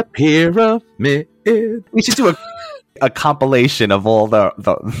up that pyramid. We should do a compilation of all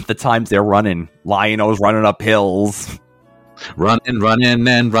the times they're running. Lion-O's running up hills. Running.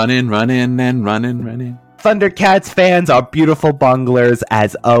 ThunderCats fans are beautiful bunglers,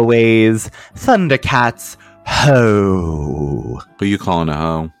 as always. ThunderCats, ho. Who you calling a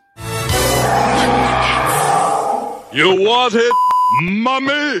hoe? You want it,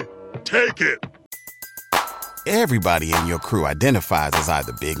 mommy? Take it. Everybody in your crew identifies as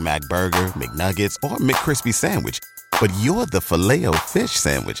either Big Mac Burger, McNuggets, or McCrispy Sandwich. But you're the Filet-O-Fish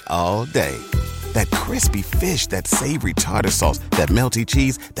Sandwich all day. That crispy fish, that savory tartar sauce, that melty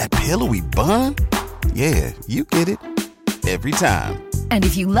cheese, that pillowy bun. Yeah, you get it. Every time. And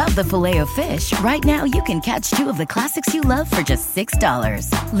if you love the Filet-O-Fish, right now you can catch 2 of the classics you love for just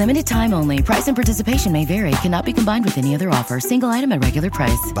 $6. Limited time only. Price and participation may vary. Cannot be combined with any other offer. Single item at regular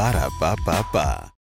price. Ba-da-ba-ba-ba.